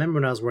project. I remember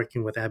when I was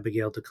working with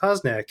Abigail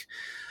Ducosnik,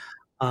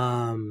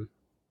 and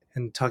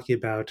talking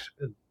about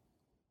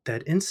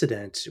that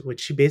incident,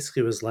 which she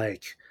basically was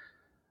like,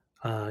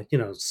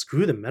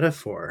 screw the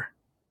metaphor,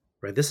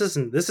 right? This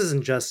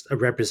isn't just a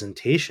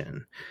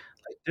representation.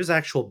 Like, there's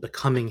actual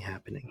becoming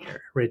happening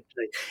here, right?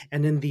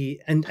 And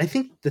I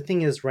think the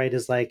thing is, right,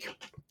 is like,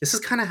 this is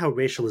kind of how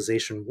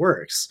racialization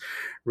works,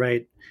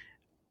 right?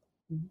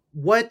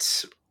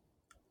 What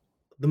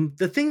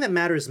the thing that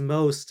matters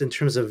most in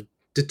terms of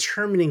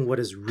determining what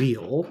is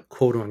real,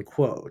 quote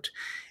unquote,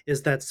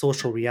 is that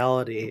social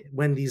reality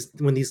when these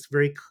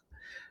very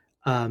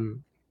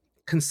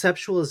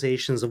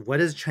conceptualizations of what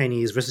is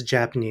Chinese versus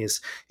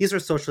Japanese, these are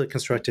socially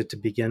constructed to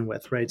begin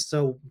with, right?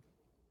 So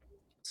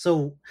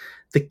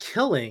the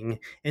killing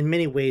in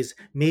many ways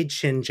made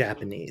Shin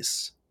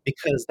Japanese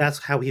because that's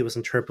how he was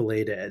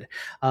interpolated.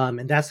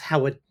 And that's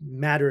how it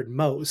mattered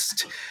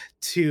most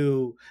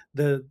to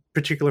the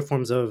particular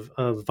forms of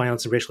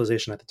violence and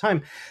racialization at the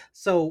time.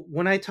 So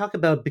when I talk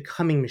about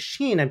becoming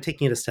machine, I'm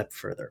taking it a step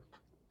further.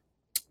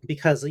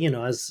 Because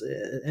as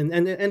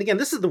and again,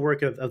 this is the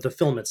work of the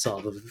film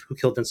itself, of Who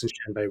Killed Vincent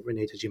Chin by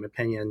Renee Tajima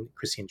Pena and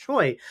Christine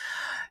Choi,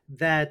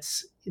 that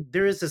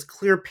there is this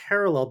clear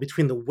parallel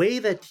between the way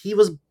that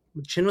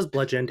Chin was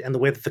bludgeoned and the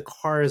way that the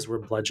cars were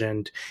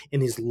bludgeoned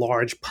in these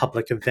large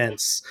public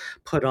events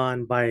put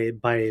on by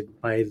the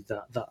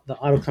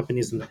auto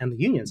companies and the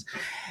unions.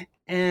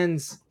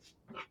 And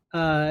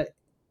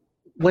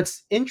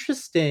what's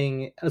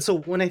interesting, so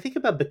when I think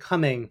about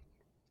becoming,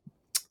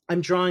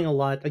 I'm drawing a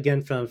lot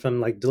again from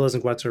like Deleuze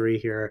and Guattari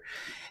here,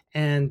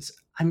 and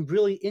I'm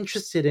really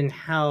interested in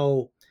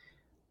how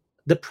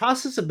the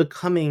process of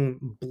becoming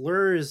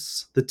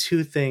blurs the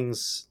two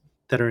things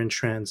that are in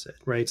transit,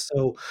 right?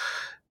 So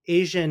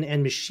Asian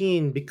and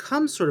machine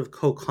become sort of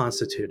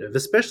co-constitutive,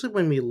 especially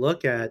when we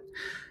look at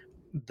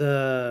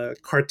the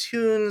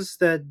cartoons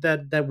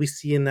that we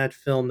see in that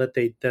film that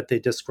they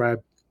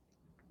describe.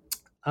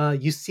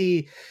 You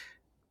see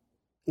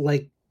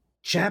like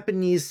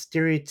Japanese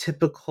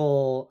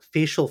stereotypical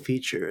facial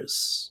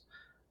features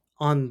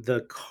on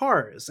the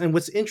cars. And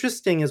what's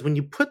interesting is when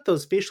you put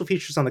those facial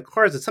features on the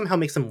cars, it somehow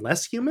makes them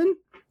less human.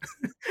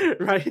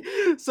 Right.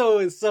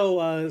 So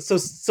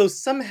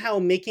somehow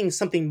making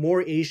something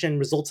more Asian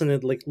results in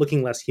it like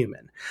looking less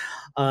human.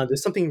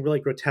 There's something really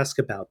grotesque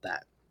about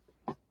that.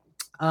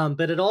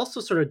 But it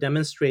also sort of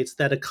demonstrates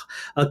that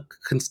a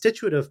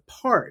constitutive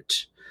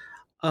part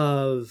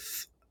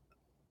of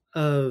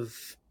how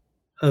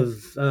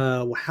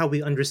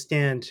we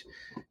understand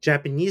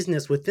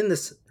Japaneseness within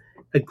this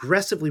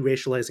aggressively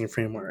racializing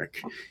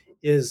framework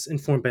is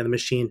informed by the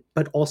machine,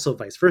 but also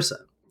vice versa.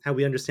 How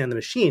we understand the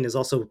machine is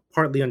also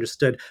partly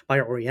understood by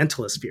our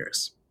Orientalist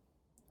fears.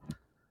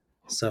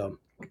 So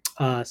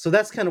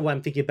that's kind of what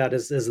I'm thinking about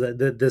is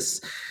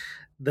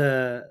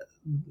the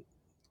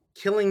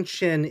killing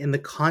Chin in the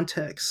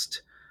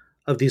context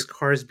of these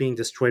cars being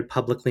destroyed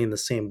publicly in the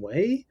same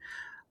way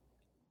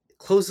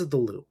closes the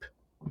loop.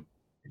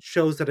 It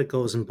shows that it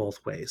goes in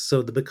both ways.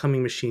 So the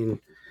becoming machine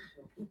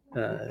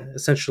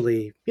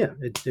essentially,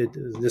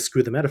 just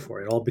screw the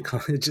metaphor. It all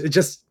becomes it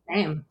just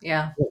Same,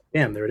 yeah.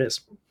 Bam, there it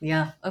is.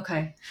 Yeah.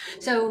 Okay.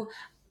 So,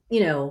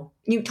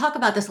 you talk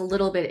about this a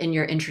little bit in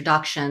your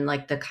introduction,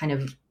 like the kind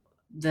of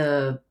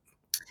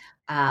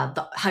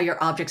how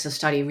your objects of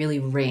study really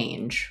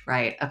range,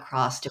 right,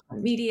 across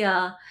different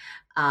media,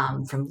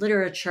 from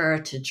literature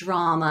to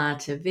drama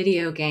to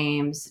video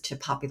games to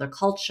popular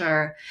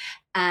culture.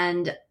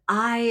 And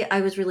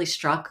I was really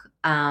struck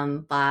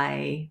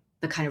by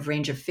the kind of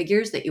range of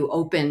figures that you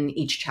open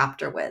each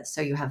chapter with.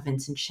 So you have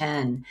Vincent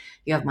Chen,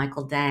 you have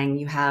Michael Deng,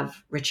 you have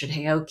Richard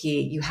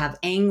Hayoki, you have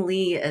Ang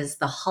Lee as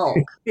the Hulk,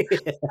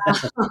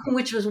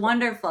 which was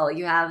wonderful.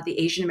 You have the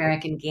Asian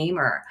American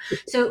gamer.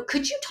 So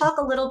could you talk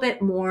a little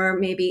bit more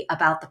maybe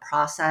about the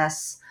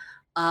process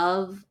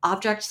of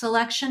object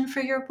selection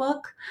for your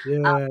book?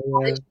 How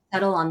did you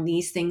settle on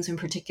these things in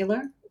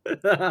particular?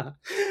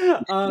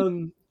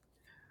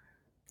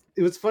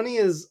 It was funny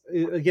is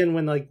again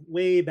when like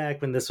way back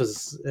when this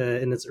was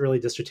in its early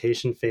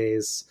dissertation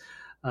phase,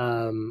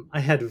 I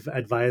had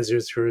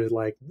advisors who were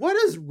like, "What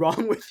is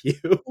wrong with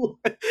you?"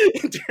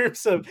 in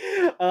terms of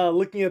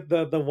looking at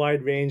the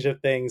wide range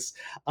of things.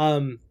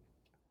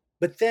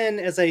 But then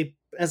as I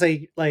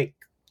like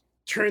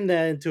turned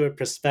that into a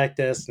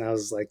prospectus and I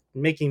was like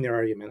making the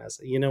argument, I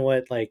said, you know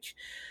what, like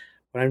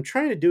what I'm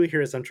trying to do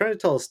here is I'm trying to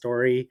tell a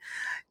story,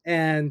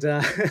 and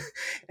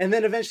and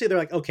then eventually they're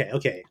like,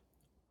 okay.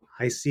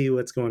 I see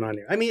what's going on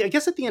here. I mean, I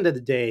guess at the end of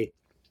the day,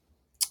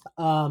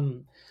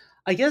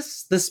 I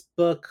guess this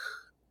book,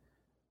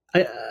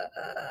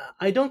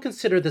 I don't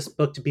consider this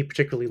book to be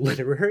particularly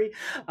literary.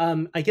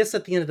 I guess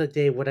at the end of the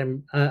day, what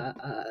I'm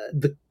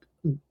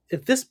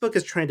if this book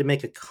is trying to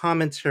make a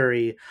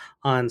commentary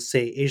on,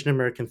 say, Asian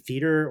American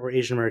theater or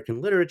Asian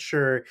American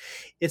literature,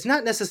 it's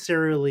not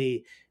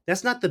necessarily.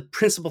 That's not the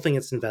principal thing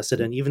it's invested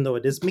in, even though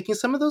it is making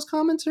some of those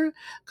comments.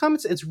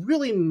 It's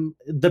really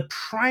the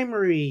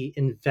primary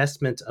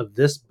investment of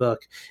this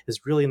book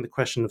is really in the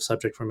question of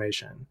subject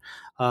formation,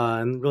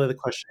 and really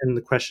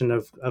the question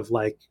of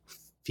like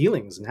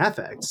feelings and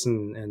affects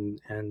and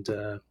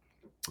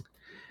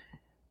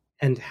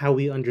how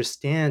we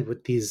understand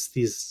what these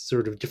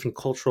sort of different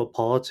cultural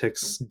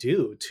politics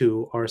do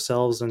to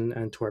ourselves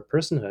and to our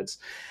personhoods.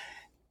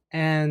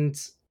 And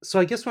so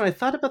I guess when I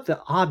thought about the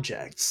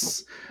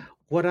objects,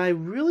 what I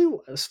really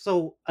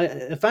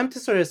if I'm to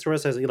sort of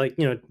historicize it, like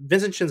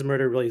Vincent Chin's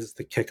murder really is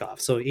the kickoff.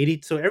 So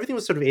everything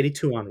was sort of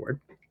 82 onward.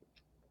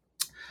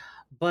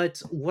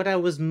 But what I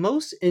was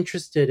most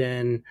interested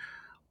in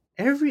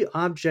every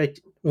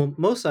object, well,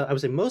 most, I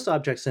would say most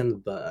objects in the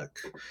book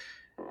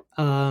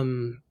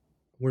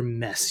were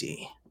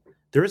messy.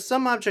 There are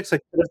some objects I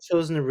could have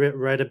chosen to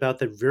write about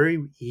that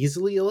very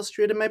easily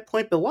illustrated my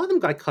point, but a lot of them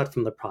got cut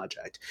from the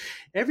project.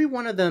 Every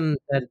one of them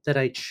that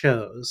I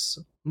chose,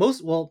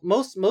 most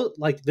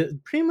like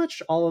pretty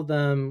much all of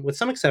them, with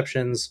some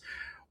exceptions,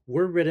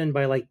 were written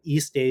by like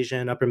East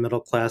Asian upper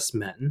middle class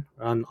men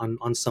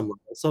on some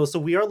level. So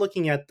we are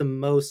looking at the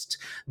most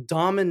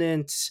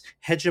dominant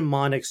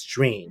hegemonic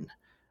strain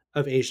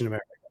of Asian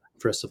America,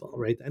 first of all,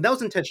 right? And that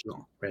was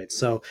intentional, right?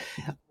 So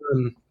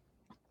um,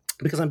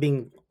 because I'm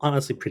being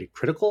honestly pretty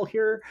critical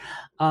here,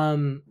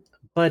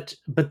 but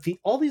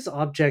all these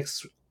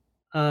objects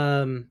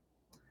um,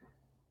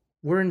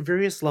 were in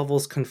various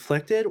levels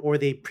conflicted, or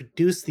they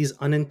produced these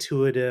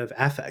unintuitive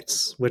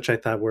affects, which I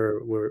thought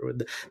were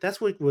that's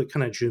what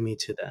kind of drew me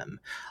to them.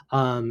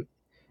 Um,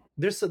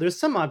 there's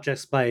some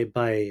objects by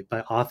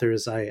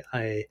authors I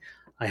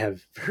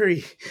have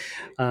very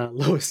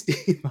low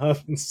esteem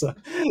of in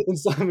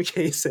some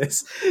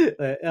cases,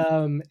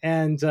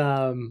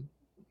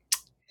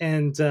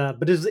 and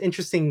but it was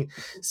interesting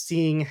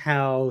seeing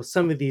how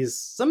some of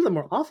the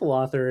more awful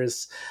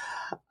authors,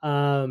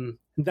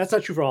 that's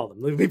not true for all of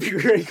them, let me be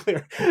very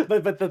clear,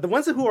 but the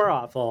ones who are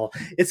awful,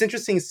 it's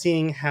interesting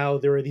seeing how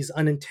there are these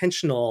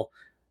unintentional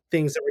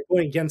things that were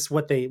going against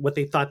what they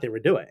thought they were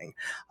doing,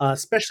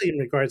 especially in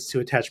regards to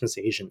attachments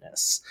to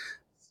Asianness.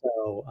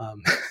 So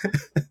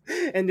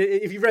and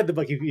if you've read the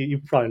book, you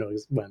probably know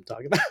what I'm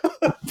talking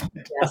about.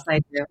 Yes, I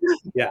do.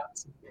 Yeah.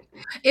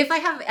 If I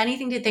have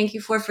anything to thank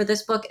you for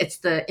this book, it's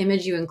the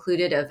image you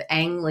included of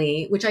Ang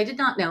Lee, which I did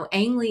not know.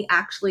 Ang Lee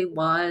actually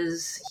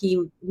he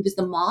was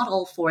the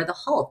model for the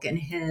Hulk in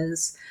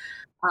his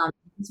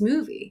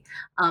movie.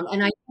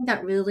 And I think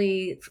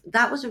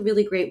that was a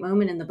really great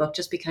moment in the book,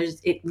 just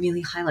because it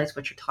really highlights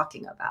what you're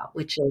talking about,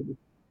 which is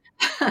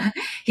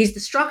he's the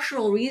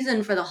structural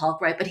reason for the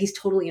Hulk, right? But he's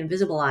totally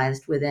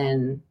invisibilized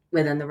within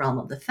the realm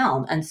of the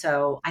film. And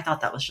so I thought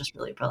that was just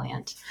really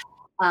brilliant.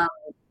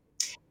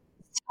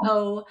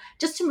 So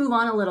just to move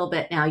on a little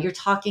bit now, you're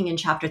talking in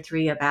chapter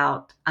 3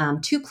 about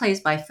 2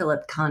 plays by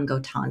Philip Khan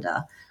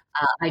Gotanda,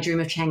 I Dream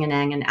of Chang and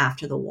Eng and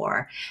After the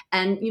War.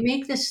 And you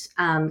make this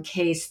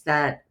case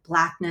that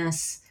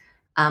Blackness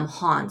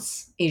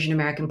haunts Asian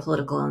American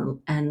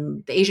political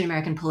and the Asian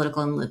American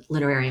political and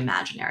literary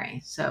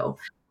imaginary. So,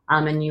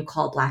 and you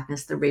call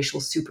Blackness the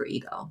racial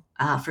superego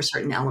for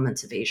certain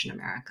elements of Asian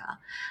America.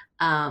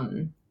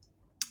 And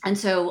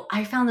so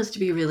I found this to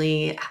be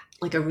really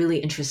a really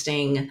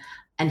interesting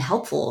and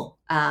helpful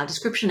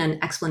description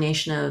and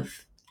explanation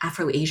of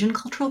Afro-Asian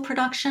cultural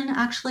production,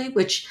 actually,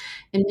 which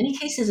in many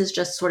cases is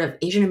just sort of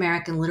Asian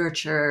American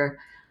literature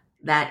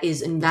that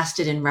is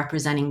invested in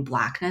representing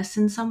Blackness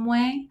in some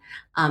way.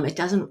 It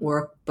doesn't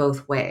work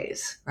both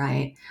ways,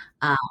 right?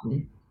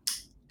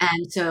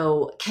 And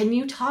so can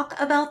you talk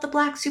about the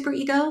Black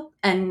superego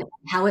and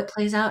how it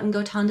plays out in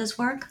Gotanda's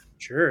work?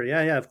 Sure.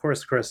 Yeah. Of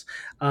course.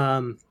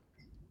 And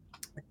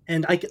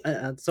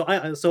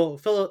so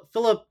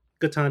Philip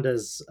Gotanda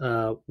is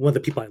one of the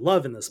people I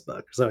love in this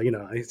book. So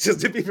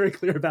just to be very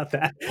clear about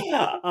that.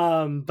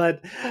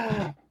 But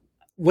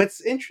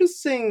what's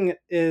interesting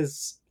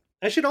is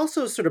I should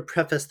also sort of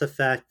preface the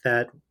fact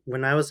that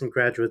when I was in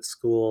graduate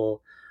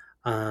school,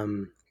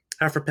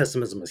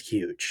 Afro-pessimism was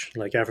huge.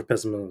 Like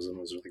Afro-pessimism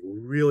was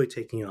really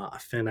taking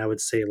off, and I would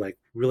say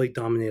really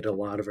dominated a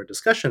lot of our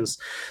discussions.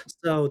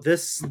 So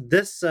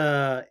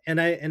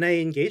and I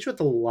engaged with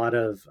a lot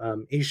of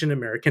Asian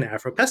American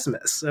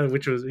Afro-pessimists,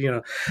 which was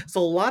so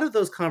a lot of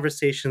those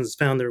conversations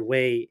found their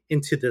way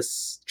into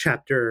this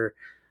chapter,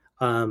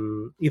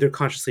 either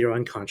consciously or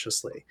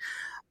unconsciously.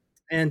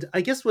 And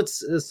I guess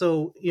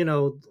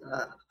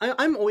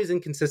I'm always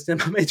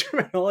inconsistent about my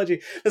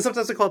terminology. And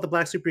sometimes I call it the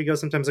Black superego,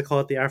 sometimes I call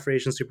it the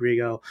Afro-Asian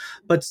superego.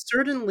 But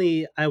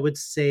certainly I would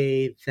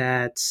say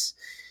that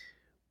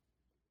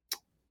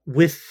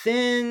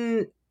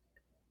within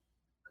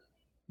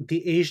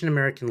the Asian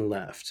American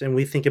left, and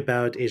we think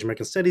about Asian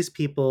American studies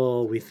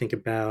people, we think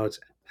about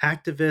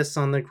activists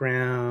on the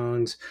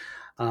ground,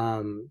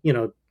 I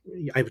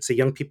would say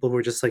young people who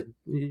are just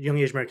young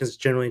Asian Americans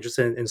generally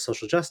interested in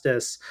social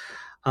justice.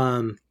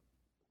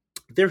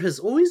 There has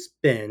always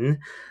been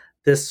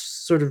this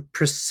sort of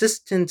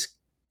persistent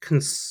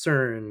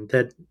concern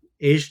that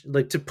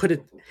to put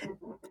it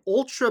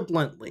ultra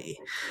bluntly,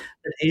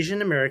 that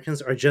Asian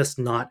Americans are just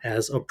not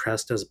as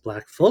oppressed as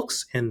Black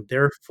folks, and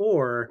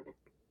therefore,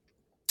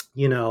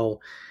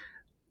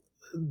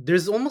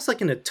 there's almost like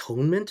an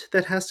atonement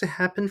that has to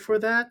happen for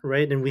that,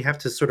 right? And we have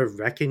to sort of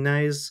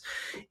recognize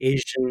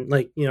Asian,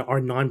 our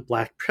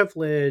non-Black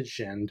privilege,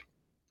 and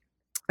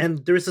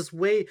there's this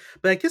way,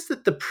 but I guess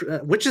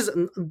that which is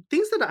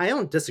things that I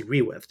don't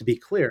disagree with, to be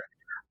clear.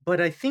 But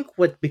I think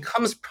what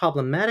becomes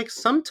problematic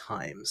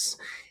sometimes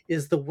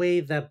is the way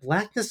that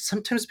Blackness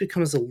sometimes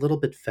becomes a little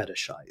bit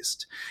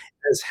fetishized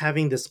as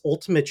having this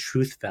ultimate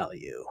truth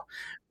value,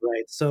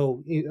 right?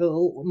 So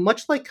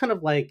much like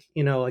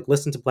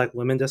listen to Black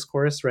women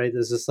discourse, right?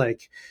 There's this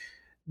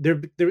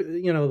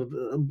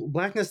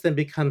blackness then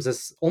becomes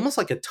this almost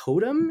like a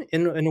totem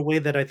in a way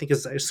that I think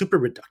is super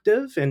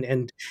reductive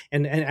and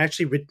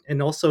actually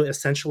and also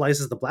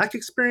essentializes the black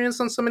experience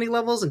on so many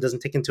levels and doesn't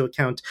take into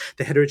account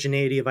the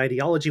heterogeneity of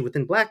ideology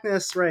within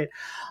blackness, right?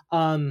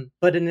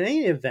 But in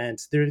any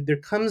event, there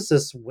comes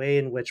this way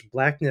in which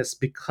blackness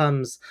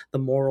becomes the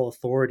moral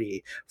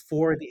authority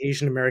for the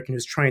Asian American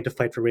who's trying to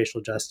fight for racial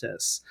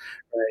justice,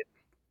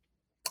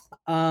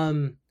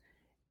 right?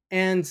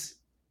 And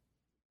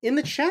in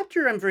the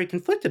chapter, I'm very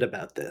conflicted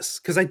about this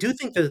because I do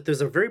think that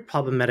there's a very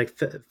problematic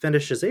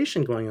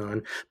fetishization going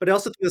on, but I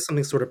also think there's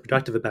something sort of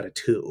productive about it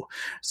too.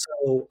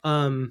 So,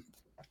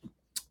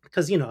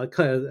 because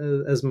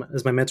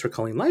as my mentor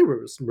Colleen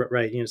Lyra was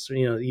right,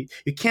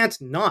 you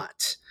can't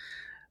not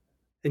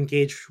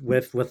engage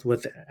with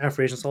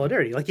Afro-Asian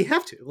solidarity. Like you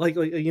have to,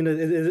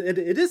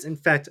 it is in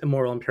fact a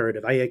moral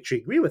imperative. I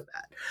actually agree with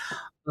that.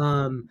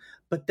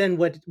 But then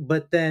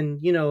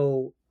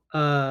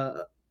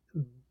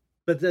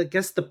but I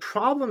guess the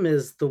problem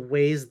is the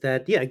ways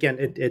that, again,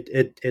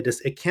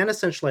 it can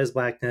essentialize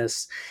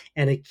blackness,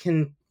 and it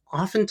can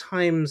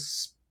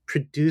oftentimes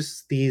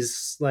produce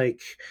these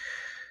like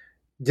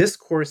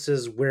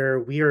discourses where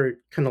we are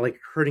kind of like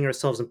hurting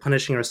ourselves and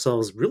punishing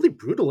ourselves really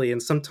brutally,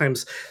 and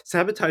sometimes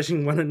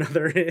sabotaging one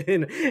another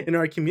in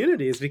our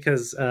communities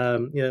because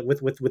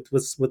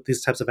with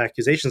these types of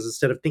accusations,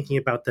 instead of thinking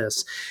about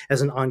this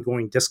as an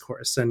ongoing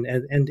discourse and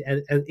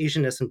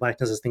Asianness and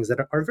blackness as things that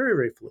are very,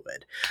 very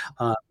fluid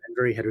and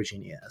very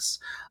heterogeneous.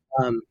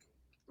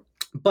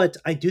 But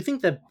I do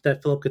think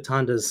that Philip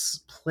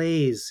Katanda's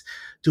plays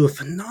do a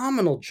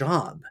phenomenal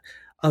job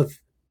of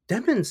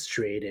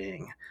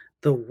demonstrating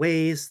the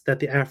ways that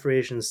the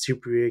Afro-Asian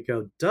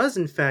superego does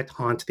in fact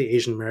haunt the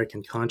Asian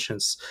American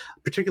conscience,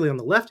 particularly on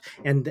the left,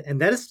 and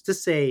that is to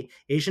say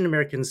Asian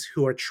Americans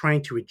who are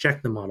trying to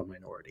reject the model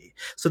minority.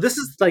 So this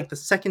is like the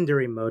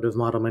secondary mode of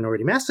model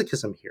minority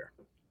masochism here,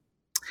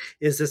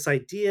 is this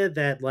idea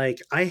that like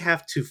I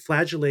have to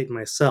flagellate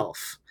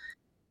myself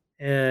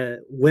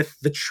with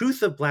the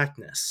truth of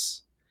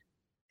blackness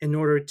in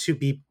order to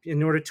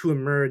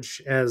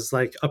emerge as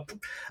like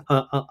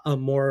a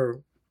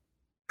more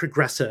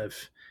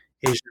progressive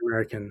Asian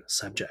American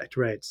subject,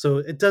 right? So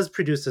it does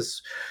produce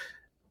this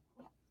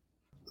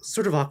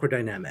sort of awkward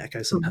dynamic,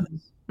 I suppose.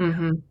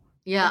 Mm-hmm.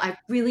 Yeah, I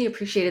really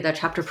appreciated that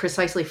chapter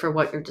precisely for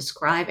what you're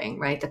describing,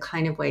 right? The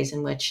kind of ways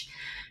in which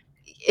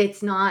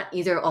it's not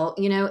either all,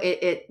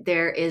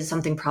 there is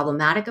something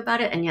problematic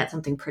about it and yet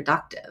something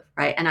productive,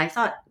 right? And I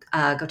thought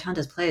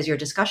Gotanda's plays, your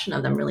discussion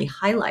of them really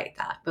highlight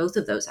that, both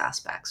of those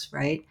aspects,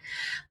 right?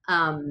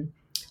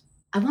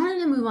 I wanted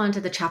to move on to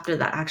the chapter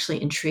that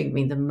actually intrigued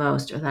me the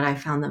most, or that I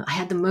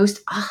had the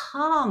most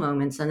aha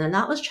moments in, and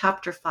that was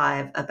chapter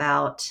 5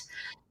 about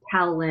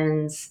Tao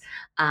Lin's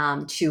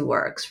two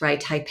works,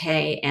 right?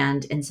 Taipei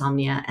and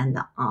Insomnia and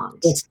the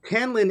Aunt. It's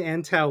Tanlin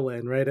and Tao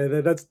Lin, right?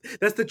 That's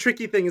the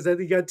tricky thing, is that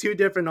you got two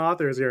different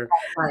authors here.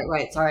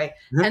 Right. Sorry.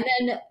 And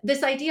then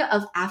this idea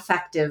of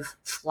affective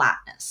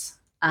flatness.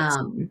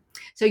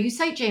 So you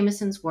cite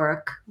Jameson's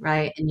work,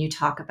 right? And you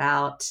talk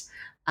about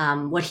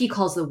what he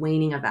calls the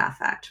waning of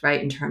affect,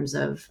 right? In terms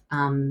of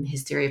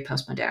his theory of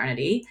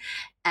postmodernity.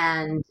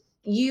 And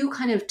you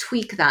kind of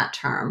tweak that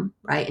term,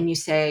 right? And you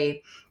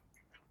say,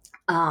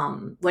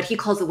 what he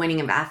calls the waning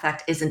of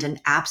affect isn't an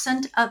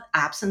absence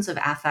of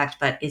affect,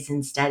 but is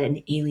instead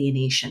an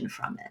alienation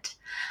from it.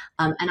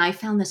 And I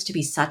found this to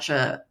be such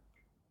a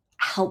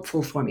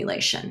helpful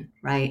formulation,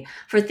 right,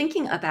 for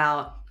thinking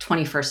about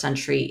 21st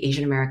century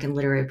Asian American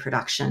literary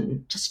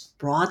production just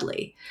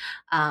broadly.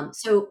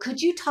 So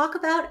could you talk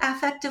about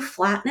affective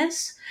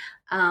flatness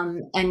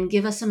and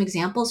give us some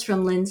examples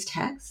from Lin's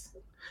text?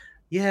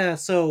 Yeah.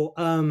 So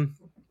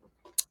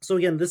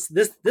again, this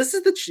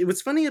is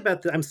what's funny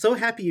about I'm so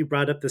happy you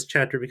brought up this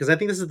chapter, because I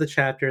think this is the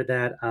chapter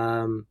that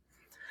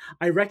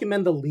I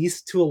recommend the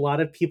least to a lot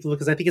of people,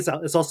 because I think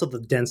it's also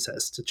the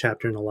densest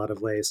chapter in a lot of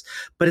ways.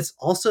 But it's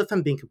also, if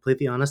I'm being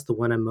completely honest, the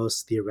one I'm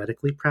most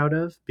theoretically proud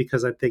of,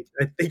 because I think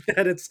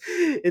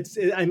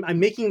that I'm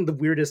making the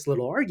weirdest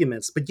little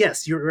arguments. But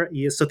yes, you're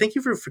right. So thank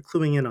you for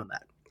cluing in on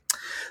that.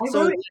 I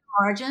wrote in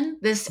the margin,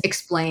 this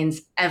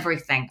explains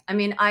everything. I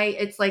mean,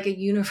 it's like a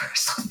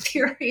universal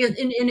theory, and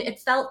it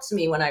felt to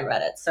me when I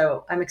read it.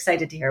 So I'm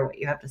excited to hear what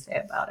you have to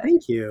say about it.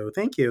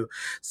 Thank you.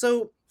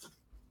 So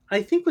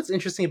I think what's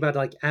interesting about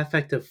like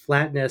affective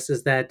flatness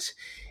is that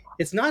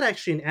it's not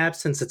actually an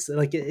absence. It's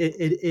like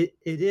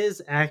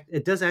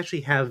it does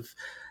actually have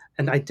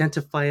an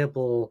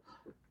identifiable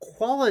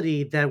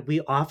quality that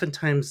we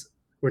oftentimes,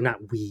 or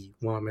not we,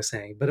 what am I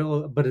saying? But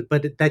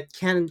that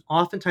can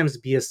oftentimes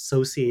be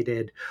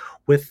associated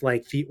with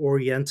like the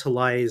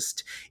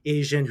Orientalized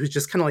Asian who's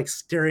just kind of like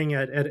staring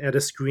at a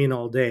screen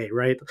all day,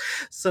 right?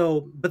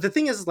 So, but the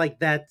thing is like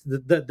that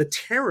the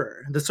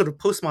terror, the sort of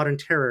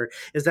postmodern terror,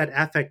 is that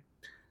affect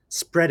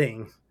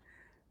spreading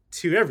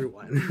to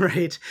everyone,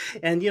 right?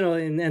 And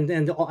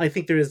and I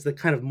think there is the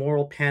kind of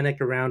moral panic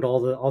around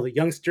all the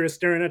youngsters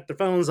staring at their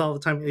phones all the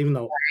time, even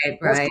though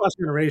that's Right. cross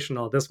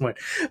generational at this point.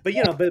 But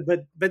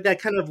but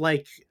that kind of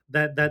like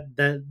that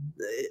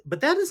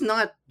but that is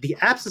not the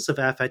absence of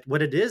affect.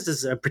 What it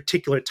is a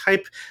particular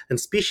type and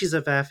species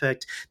of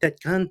affect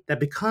that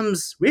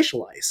becomes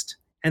racialized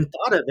and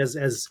thought of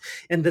as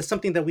and that's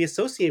something that we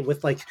associate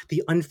with like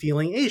the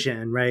unfeeling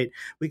Asian, right?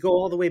 We go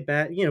all the way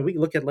back, we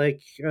look at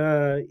like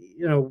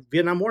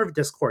Vietnam War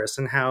discourse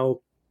and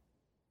how,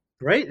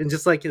 right? And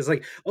just like it's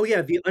like, oh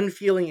yeah, the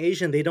unfeeling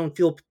Asian, they don't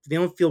feel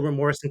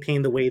remorse and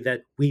pain the way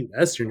that we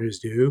Westerners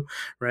do,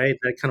 right?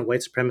 That kind of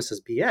white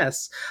supremacist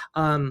BS.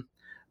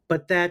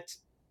 But that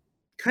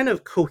kind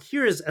of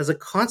coheres as a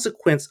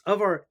consequence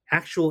of our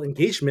actual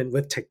engagement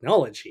with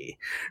technology,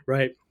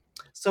 right?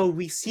 So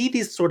we see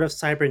these sort of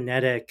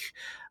cybernetic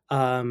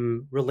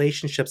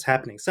relationships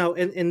happening. So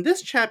in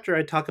this chapter,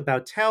 I talk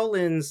about Tao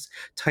Lin's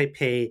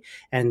Taipei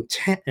and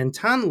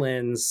Tan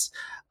Lin's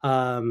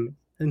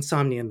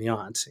Insomnia and the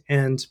Aunt.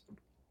 And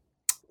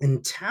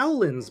in Tao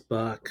Lin's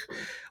book,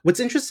 what's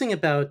interesting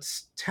about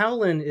Tao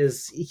Lin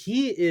is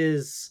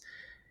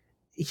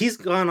he's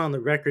gone on the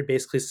record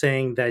basically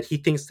saying that he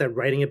thinks that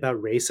writing about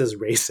race is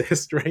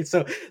racist, right?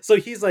 So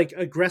he's like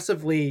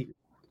aggressively,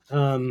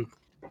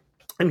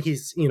 and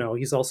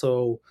he's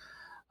also,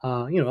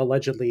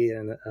 allegedly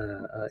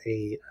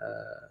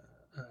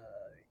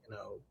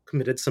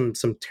committed some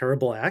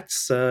terrible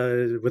acts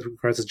with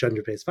regards to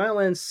gender-based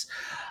violence,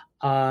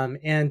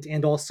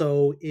 and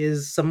also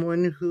is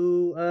someone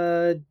who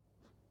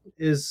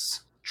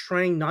is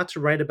trying not to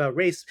write about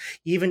race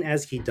even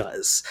as he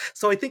does.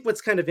 So I think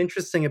what's kind of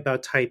interesting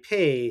about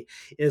Taipei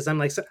is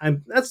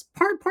that's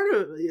part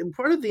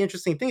of the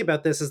interesting thing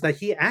about this is that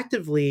he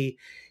actively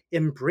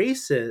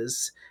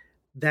embraces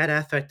that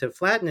affective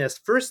flatness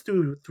first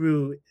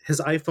through his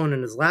iPhone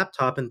and his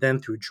laptop, and then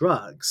through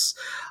drugs.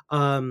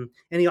 And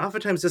he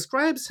oftentimes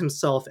describes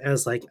himself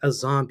as like a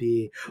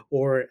zombie,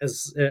 or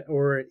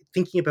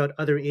thinking about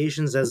other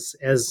Asians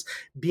as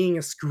being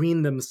a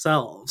screen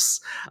themselves,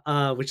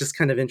 which is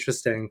kind of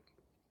interesting.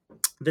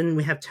 Then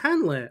we have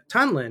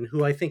Tanlin,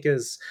 who I think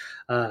is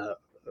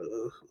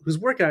whose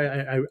work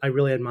I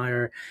really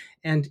admire,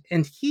 and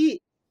he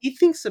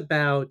thinks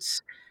about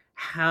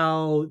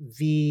how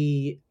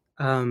the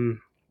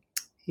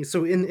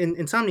so in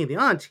Insomnia the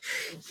Aunt,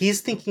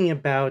 he's thinking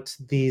about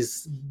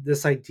this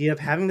idea of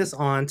having this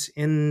aunt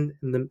in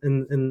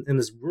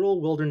this rural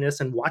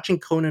wilderness and watching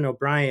Conan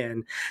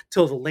O'Brien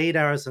till the late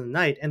hours of the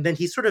night, and then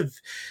he sort of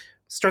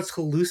starts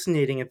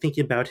hallucinating and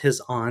thinking about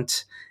his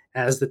aunt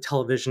as the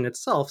television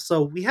itself.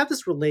 So we have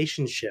this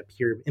relationship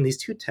here in these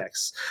two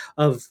texts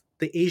of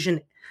the Asian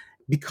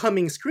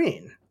becoming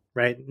screen,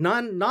 right?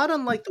 Not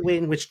unlike the way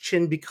in which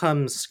Chin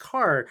becomes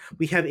car,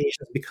 we have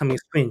Asians becoming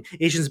screen,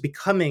 Asians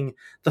becoming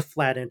the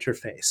flat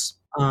interface.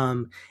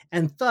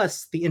 And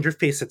thus, the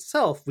interface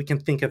itself we can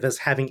think of as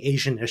having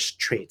Asianish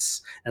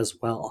traits as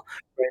well,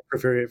 right? For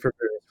various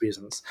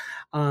reasons.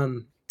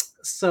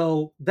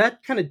 So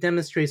that kind of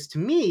demonstrates to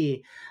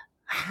me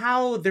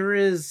how there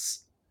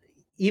is,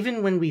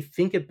 even when we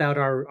think about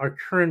our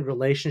current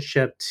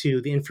relationship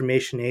to the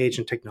information age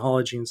and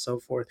technology and so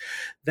forth,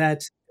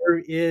 that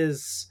there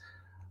is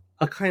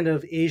a kind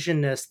of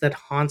Asianness that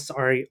haunts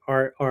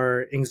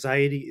our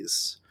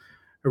anxieties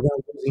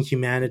around losing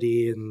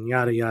humanity and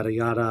yada yada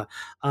yada.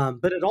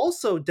 But it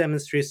also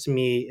demonstrates to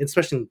me,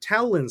 especially in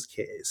Tao Lin's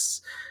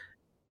case,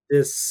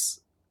 this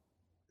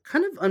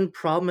kind of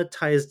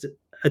unproblematized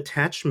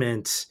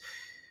attachment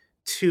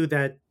to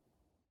that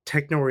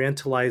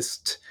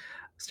techno-orientalized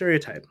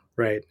stereotype,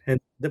 right? And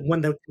the one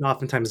that can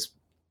oftentimes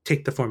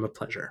take the form of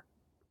pleasure.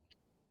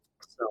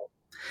 So,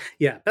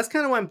 yeah, that's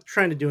kind of what I'm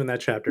trying to do in that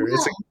chapter. Yeah,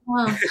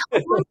 well,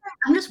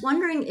 I'm just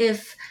wondering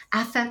if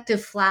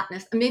affective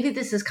flatness, maybe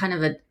this is kind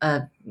of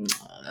a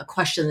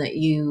question that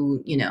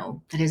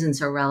that isn't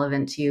so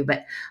relevant to you,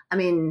 but I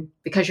mean,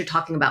 because you're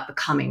talking about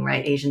becoming,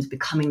 right? Asians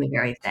becoming the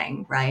very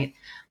thing, right?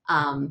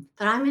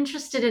 But I'm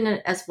interested in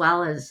it as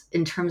well as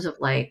in terms of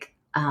like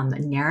a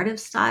narrative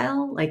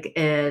style, like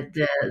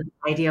the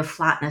idea of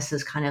flatness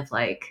is kind of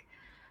like,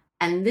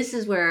 and this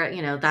is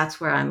where, that's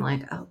where I'm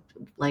like, oh,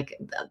 like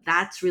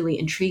that's really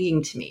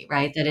intriguing to me,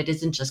 right? That it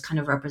isn't just kind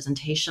of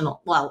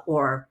representational, well,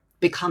 or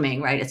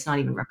becoming, right? It's not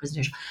even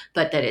representational,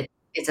 but that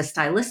it's a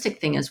stylistic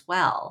thing as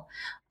well.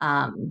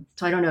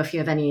 So I don't know if you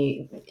have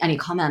any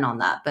comment on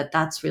that, but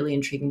that's really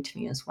intriguing to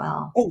me as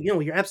well. Oh,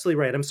 you're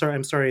absolutely right. I'm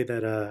sorry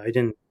that I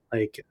didn't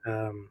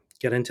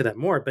get into that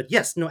more, but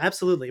yes, no,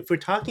 absolutely. If we're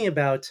talking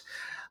about,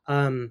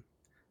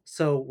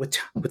 so with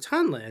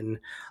Tanlin,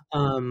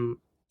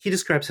 he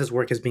describes his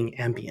work as being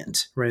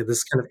ambient, right?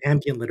 This kind of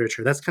ambient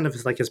literature. That's kind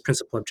of like his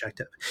principal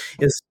objective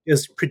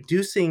is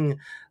producing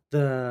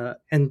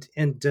and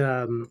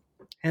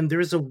there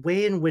is a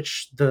way in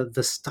which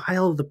the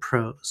style of the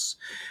prose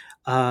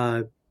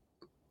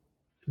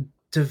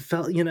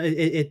develop.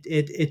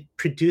 It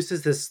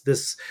produces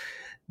this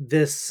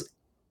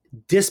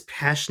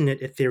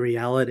dispassionate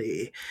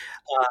ethereality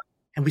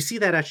And we see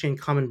that actually in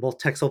common both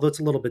texts, although it's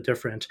a little bit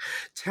different.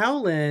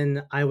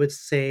 Taolin, I would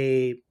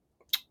say,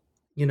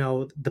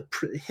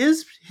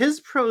 his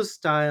prose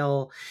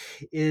style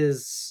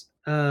is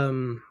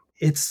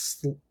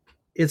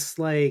it's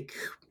like,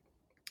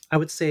 I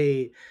would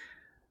say,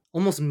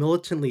 almost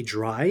militantly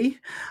dry,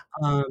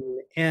 um,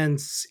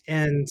 and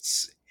and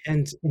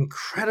and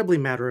incredibly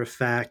matter of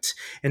fact,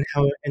 and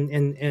how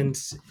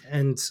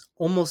and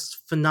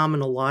almost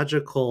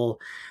phenomenological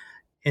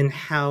in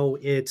how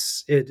it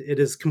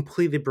is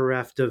completely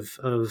bereft of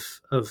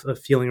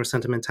feeling or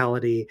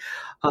sentimentality.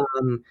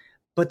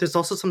 But there's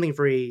also something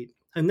very,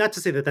 and not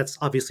to say that that's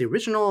obviously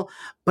original,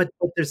 but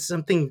there's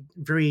something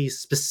very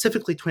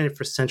specifically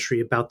 21st century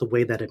about the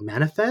way that it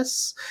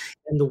manifests,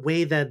 and the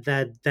way that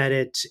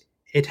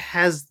it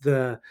has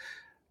the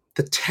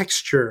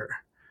texture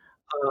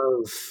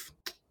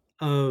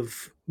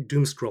of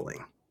doom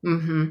scrolling.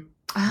 Mm-hmm.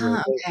 Right?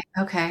 Ah, okay,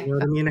 You okay. know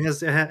what I mean?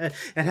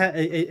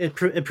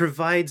 It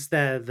provides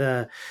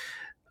a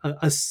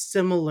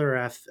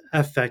similar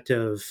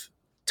affective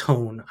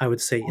tone, I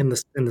would say, in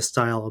the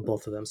style of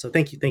both of them. So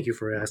thank you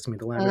for asking me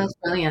to Oh, elaborate on that's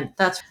brilliant.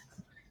 That's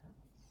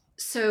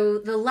so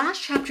the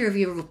last chapter of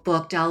your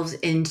book delves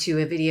into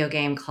a video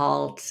game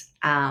called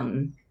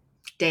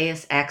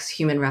Deus Ex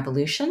Human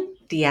Revolution,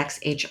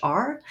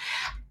 DXHR.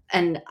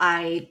 And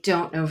I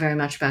don't know very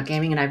much about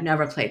gaming, and I've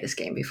never played this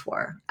game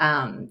before.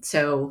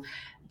 So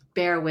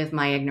bear with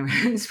my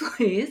ignorance,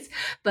 please.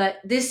 But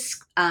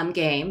this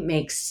game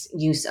makes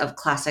use of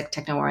classic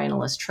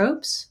techno-orientalist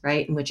tropes,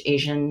 right, in which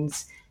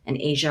Asians and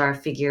Asia are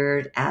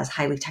figured as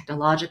highly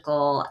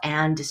technological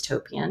and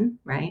dystopian,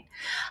 right?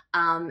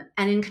 And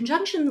in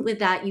conjunction with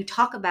that, you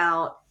talk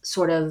about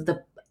sort of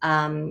the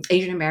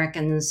Asian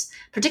Americans,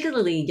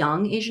 particularly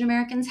young Asian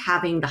Americans,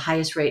 having the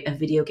highest rate of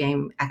video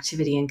game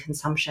activity and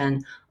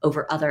consumption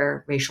over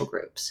other racial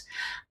groups.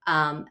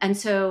 And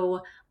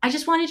so I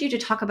just wanted you to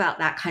talk about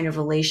that kind of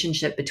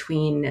relationship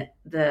between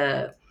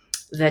the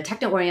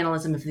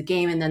techno-orientalism of the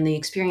game and then the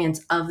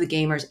experience of the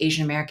gamers,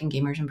 Asian American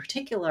gamers in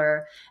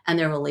particular, and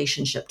their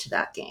relationship to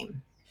that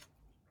game.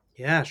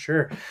 Yeah,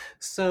 sure.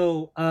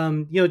 So,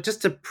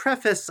 just to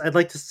preface, I'd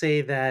like to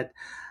say that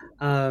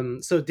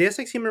so Deus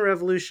Ex Human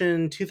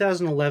Revolution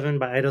 2011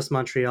 by Eidos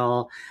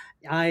Montreal.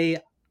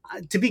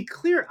 To be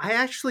clear, I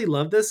actually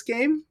love this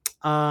game.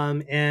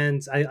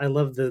 And I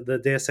love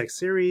the Deus Ex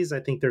series. I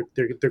think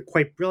they're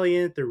quite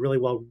brilliant. They're really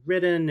well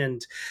written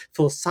and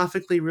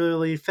philosophically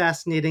really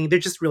fascinating. They're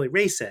just really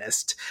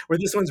racist, or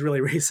this one's really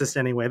racist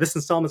anyway. This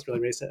installment's really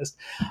racist.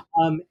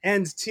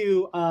 And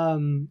to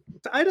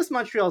Eidos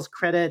Montreal's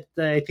credit,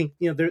 I think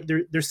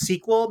their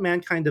sequel,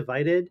 Mankind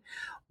Divided,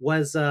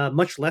 was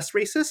much less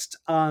racist.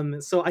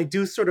 So I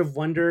do sort of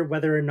wonder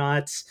whether or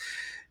not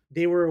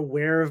they were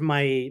aware of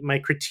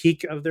my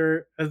critique of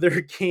their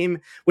game,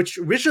 which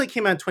originally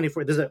came out in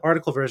 2014. There's an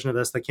article version of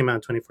this that came out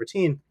in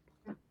 2014.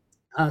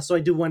 So I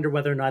do wonder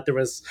whether or not there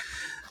was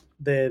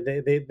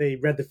they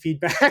read the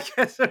feedback,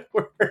 as it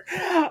were.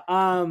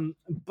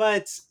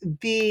 But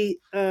the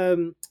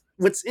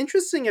what's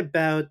interesting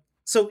about,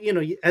 so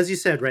as you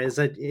said, right, is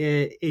that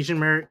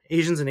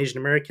Asians and Asian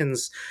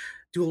Americans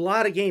do a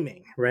lot of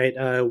gaming, right?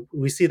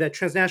 We see that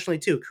transnationally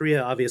too.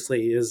 Korea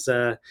obviously is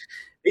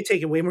they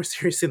take it way more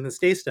seriously than the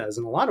States does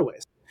in a lot of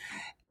ways.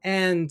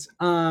 And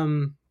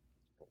I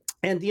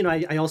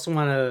also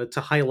want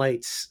to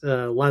highlight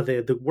a lot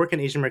of the work in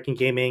Asian American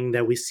gaming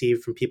that we see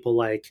from people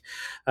like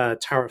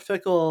Tara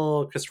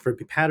Fickle, Christopher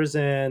B.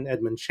 Patterson,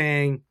 Edmund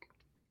Chang,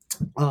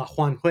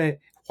 Juan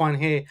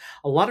He,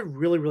 a lot of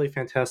really, really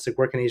fantastic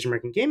work in Asian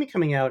American gaming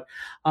coming out.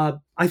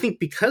 I think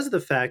because of the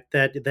fact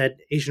that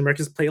Asian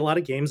Americans play a lot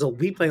of games,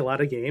 we play a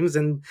lot of games,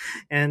 and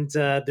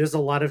there's a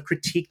lot of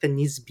critique that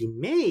needs to be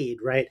made,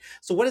 right?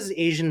 So what does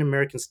Asian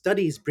American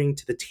studies bring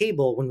to the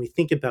table when we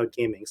think about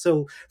gaming?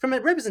 So from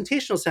a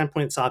representational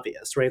standpoint, it's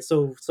obvious, right?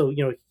 So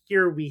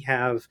here we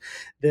have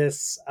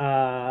this,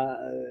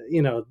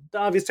 the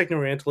obvious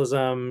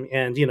techno-orientalism,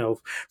 and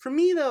for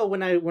me though,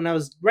 when I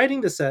was writing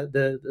this,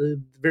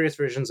 the various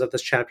versions of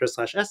this chapter /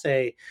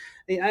 essay,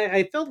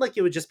 I felt like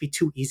it would just be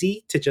too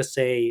easy to just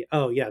say,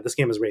 oh yeah, this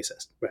game is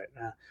racist, right?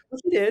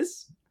 Which it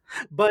is,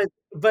 but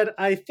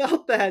I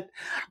felt that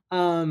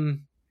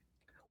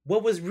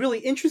what was really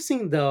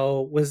interesting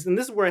though was, and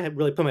this is where I had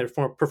really put my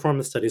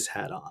performance studies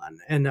hat on,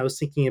 and I was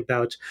thinking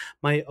about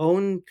my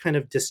own kind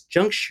of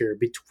disjuncture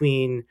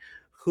between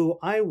who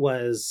I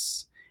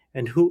was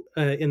and who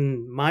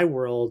in my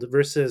world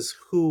versus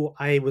who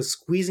I was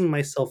squeezing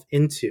myself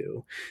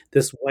into,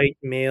 this white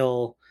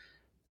male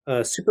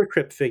super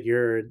crypt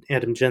figure,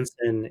 Adam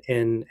Jensen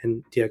in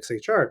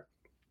DXHR.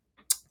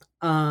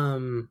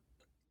 And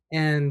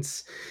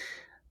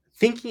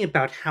thinking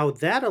about how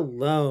that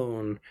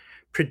alone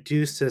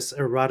produced this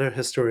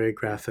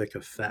erotohistoriographic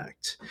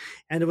effect.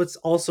 And what's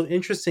also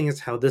interesting is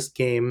how this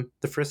game,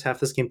 the first half of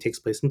this game, takes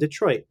place in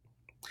Detroit,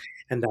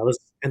 and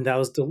that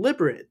was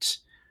deliberate,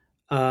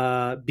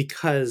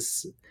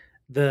 because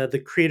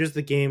the creators of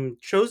the game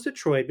chose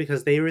Detroit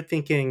because they were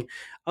thinking,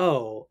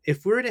 oh,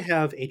 if we were to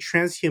have a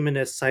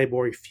transhumanist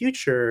cyborg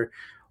future,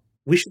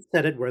 we should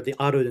set it where the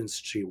auto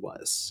industry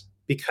was,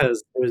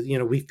 because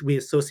we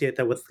associate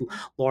that with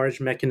large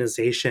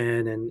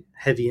mechanization and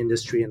heavy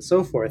industry and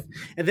so forth.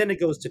 And then it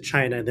goes to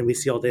China, and then we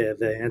see all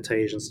the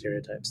anti-Asian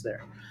stereotypes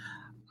there.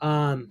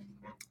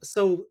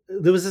 So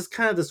there was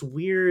this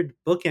weird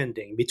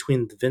bookending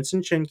between the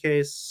Vincent Chin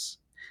case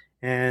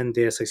and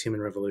Deus Ex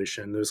Human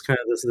Revolution. There's kind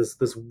of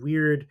this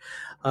weird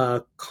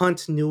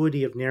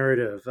continuity of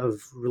narrative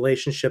of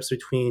relationships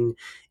between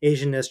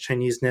Asianness,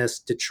 Chineseness,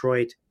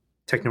 Detroit,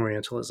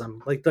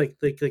 techno-orientalism. Like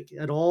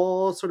it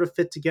all sort of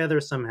fit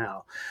together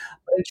somehow.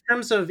 But in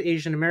terms of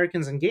Asian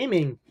Americans and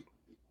gaming,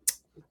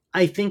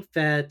 I think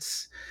that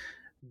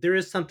there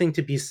is something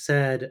to be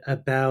said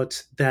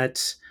about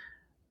that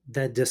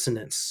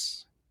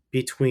dissonance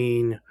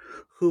between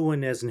who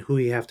one is and who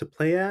you have to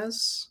play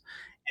as,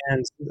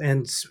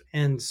 and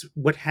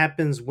what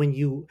happens when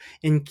you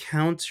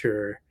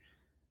encounter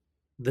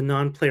the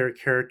non-player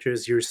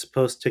characters you're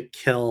supposed to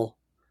kill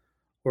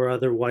or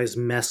otherwise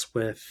mess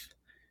with.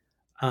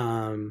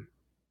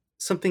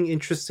 Something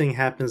interesting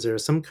happens there,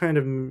 some kind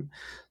of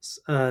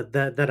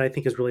that I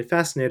think is really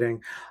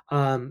fascinating,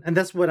 and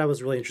that's what I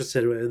was really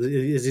interested in,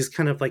 is these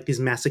kind of like these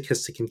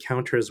masochistic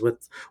encounters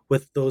with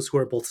those who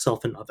are both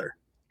self and other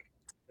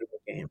in the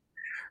game,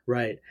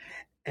 right?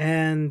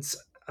 And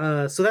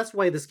so that's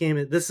why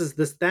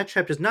that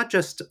chapter is not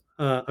just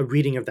a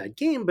reading of that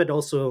game, but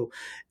also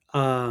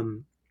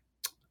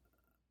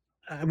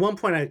at one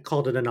point I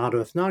called it an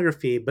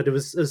autoethnography, but it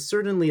was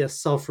certainly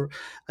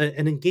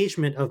an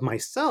engagement of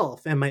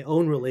myself and my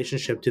own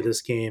relationship to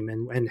this game,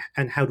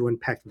 and how to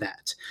unpack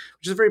that,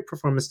 which is a very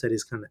performance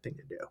studies kind of thing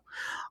to do.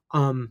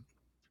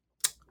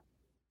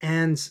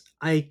 And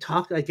I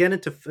get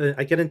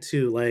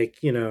into like,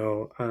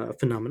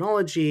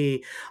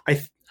 phenomenology.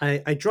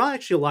 I draw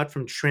actually a lot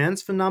from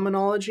trans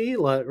phenomenology,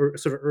 or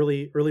sort of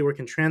early work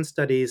in trans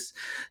studies,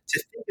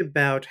 to think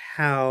about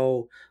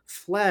how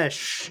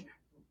flesh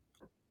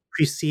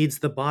precedes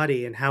the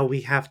body, and how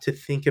we have to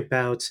think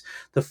about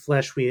the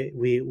flesh that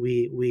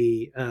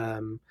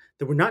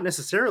we're not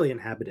necessarily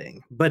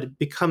inhabiting, but it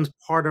becomes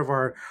part of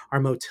our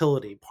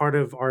motility, part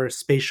of our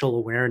spatial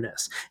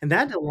awareness. And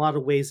that in a lot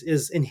of ways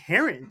is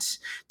inherent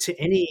to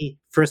any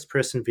first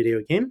person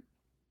video game,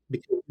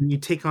 because you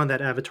take on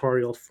that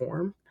avatarial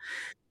form.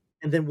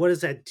 And then what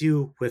does that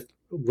do with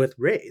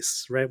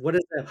race, right?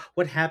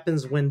 What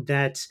happens when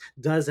that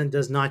does and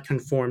does not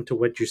conform to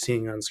what you're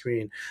seeing on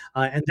screen?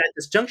 And that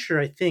disjuncture,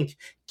 I think,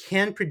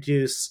 can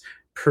produce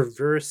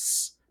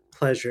perverse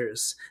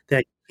pleasures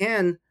that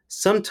can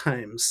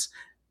sometimes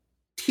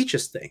teach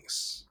us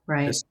things.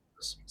 Right.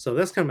 So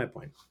that's kind of my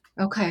point.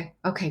 Okay,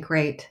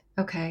 great.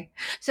 Okay.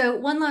 So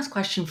one last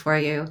question for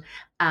you.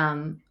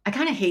 I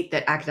kind of hate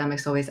that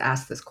academics always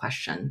ask this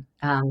question.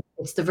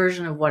 It's the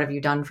version of "What have you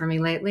done for me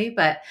lately?"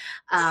 But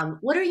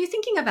what are you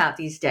thinking about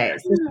these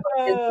days? This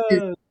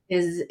book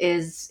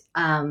is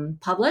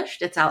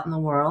published. It's out in the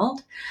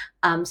world.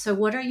 So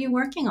what are you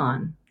working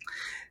on?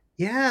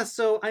 Yeah.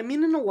 So I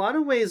mean, in a lot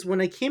of ways,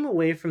 when I came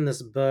away from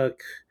this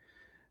book,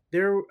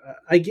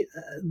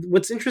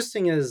 what's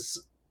interesting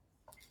is,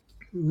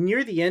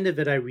 near the end of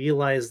it, I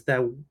realized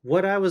that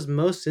what I was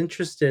most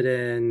interested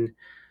in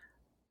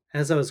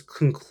as I was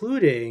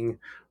concluding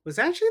was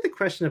actually the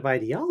question of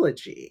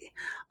ideology.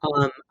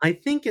 I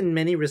think in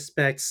many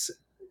respects,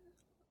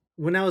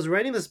 when I was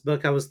writing this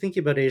book, I was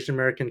thinking about Asian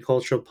American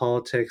cultural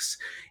politics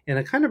in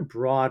a kind of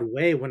broad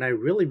way, when I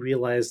really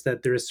realized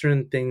that there are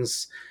certain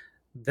things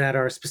that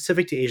are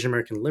specific to Asian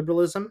American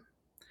liberalism.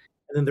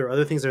 And then there are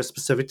other things that are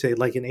specific to,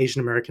 like, in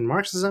Asian American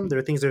Marxism. There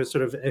are things that are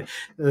sort of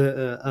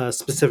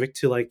specific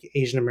to, like,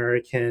 Asian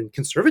American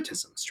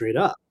conservatism, straight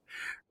up,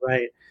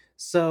 right?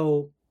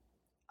 So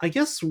I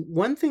guess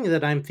one thing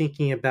that I'm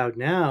thinking about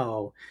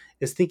now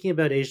is thinking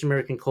about Asian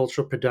American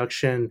cultural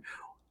production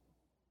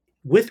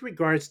with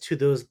regards to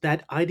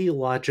that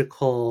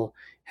ideological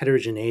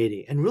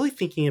heterogeneity, and really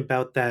thinking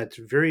about that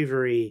very,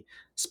 very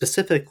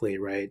specifically,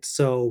 right?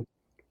 So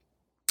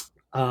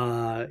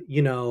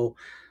you know,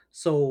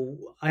 so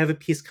I have a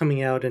piece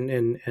coming out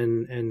in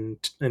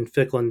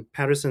Fickle and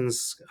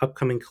Patterson's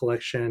upcoming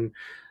collection,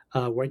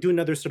 where I do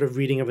another sort of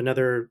reading of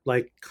another,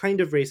 like,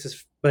 kind of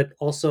racist but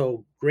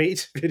also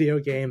great video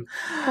game,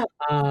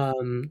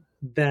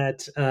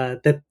 that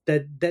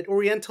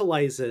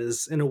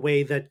orientalizes in a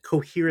way that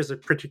coheres a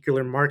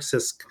particular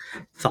Marxist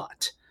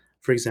thought,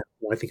 for example.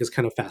 I think is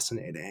kind of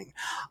fascinating.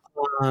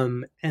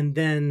 And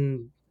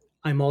then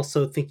I'm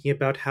also thinking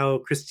about how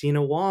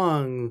Christina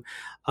Wong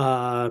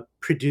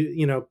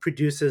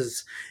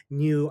produces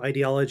new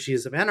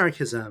ideologies of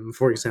anarchism,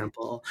 for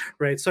example,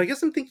 right? So I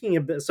guess I'm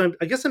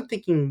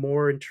thinking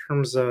more in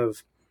terms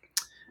of,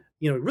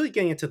 really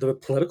getting into the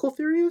political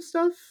theory of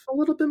stuff a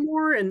little bit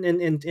more,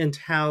 and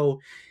how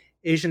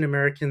Asian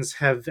Americans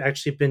have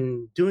actually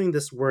been doing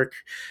this work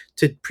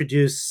to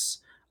produce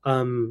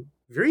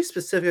very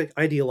specific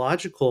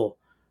ideological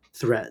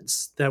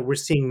threads that we're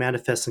seeing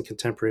manifest in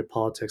contemporary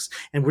politics.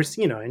 And we're,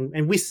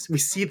 and we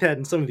see that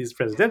in some of these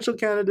presidential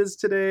candidates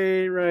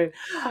today, right?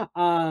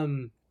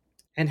 And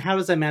how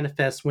does that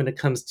manifest when it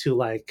comes to,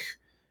 like,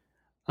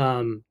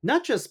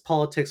 not just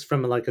politics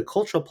from like a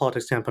cultural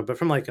politics standpoint, but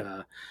from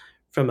a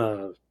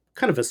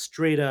kind of a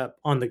straight up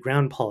on the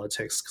ground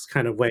politics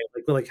kind of way.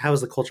 Like how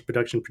is the culture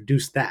production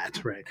produced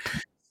that, right?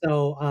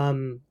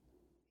 So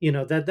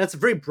that's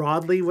very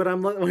broadly what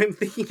I'm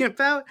thinking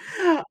about,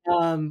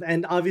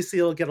 and obviously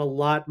it'll get a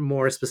lot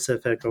more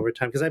specific over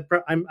time because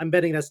I'm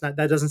betting that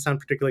doesn't sound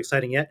particularly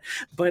exciting yet,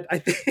 but I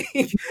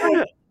think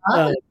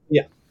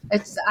yeah.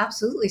 It's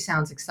absolutely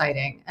sounds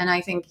exciting. And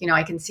I think,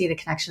 I can see the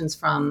connections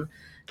from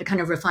the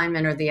kind of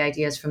refinement or the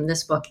ideas from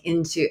this book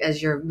into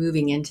as you're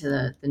moving into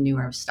the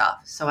newer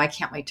stuff. So I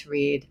can't wait to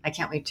read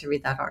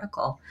that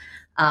article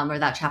or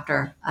that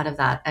chapter out of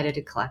that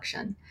edited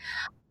collection.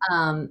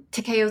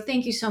 Takeo,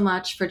 thank you so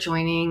much for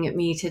joining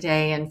me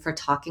today and for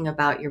talking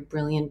about your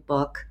brilliant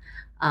book.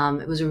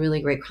 It was a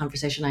really great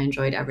conversation. I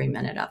enjoyed every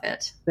minute of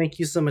it. Thank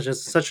you so much.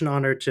 It's such an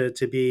honor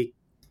to be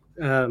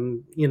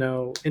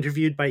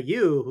interviewed by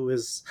you, who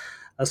is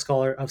a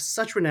scholar of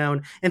such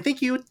renown. And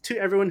thank you to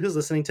everyone who's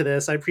listening to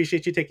this. I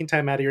appreciate you taking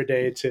time out of your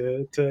day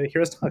to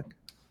hear us talk.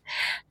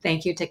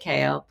 Thank you,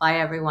 Takeo. Bye,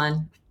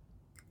 everyone.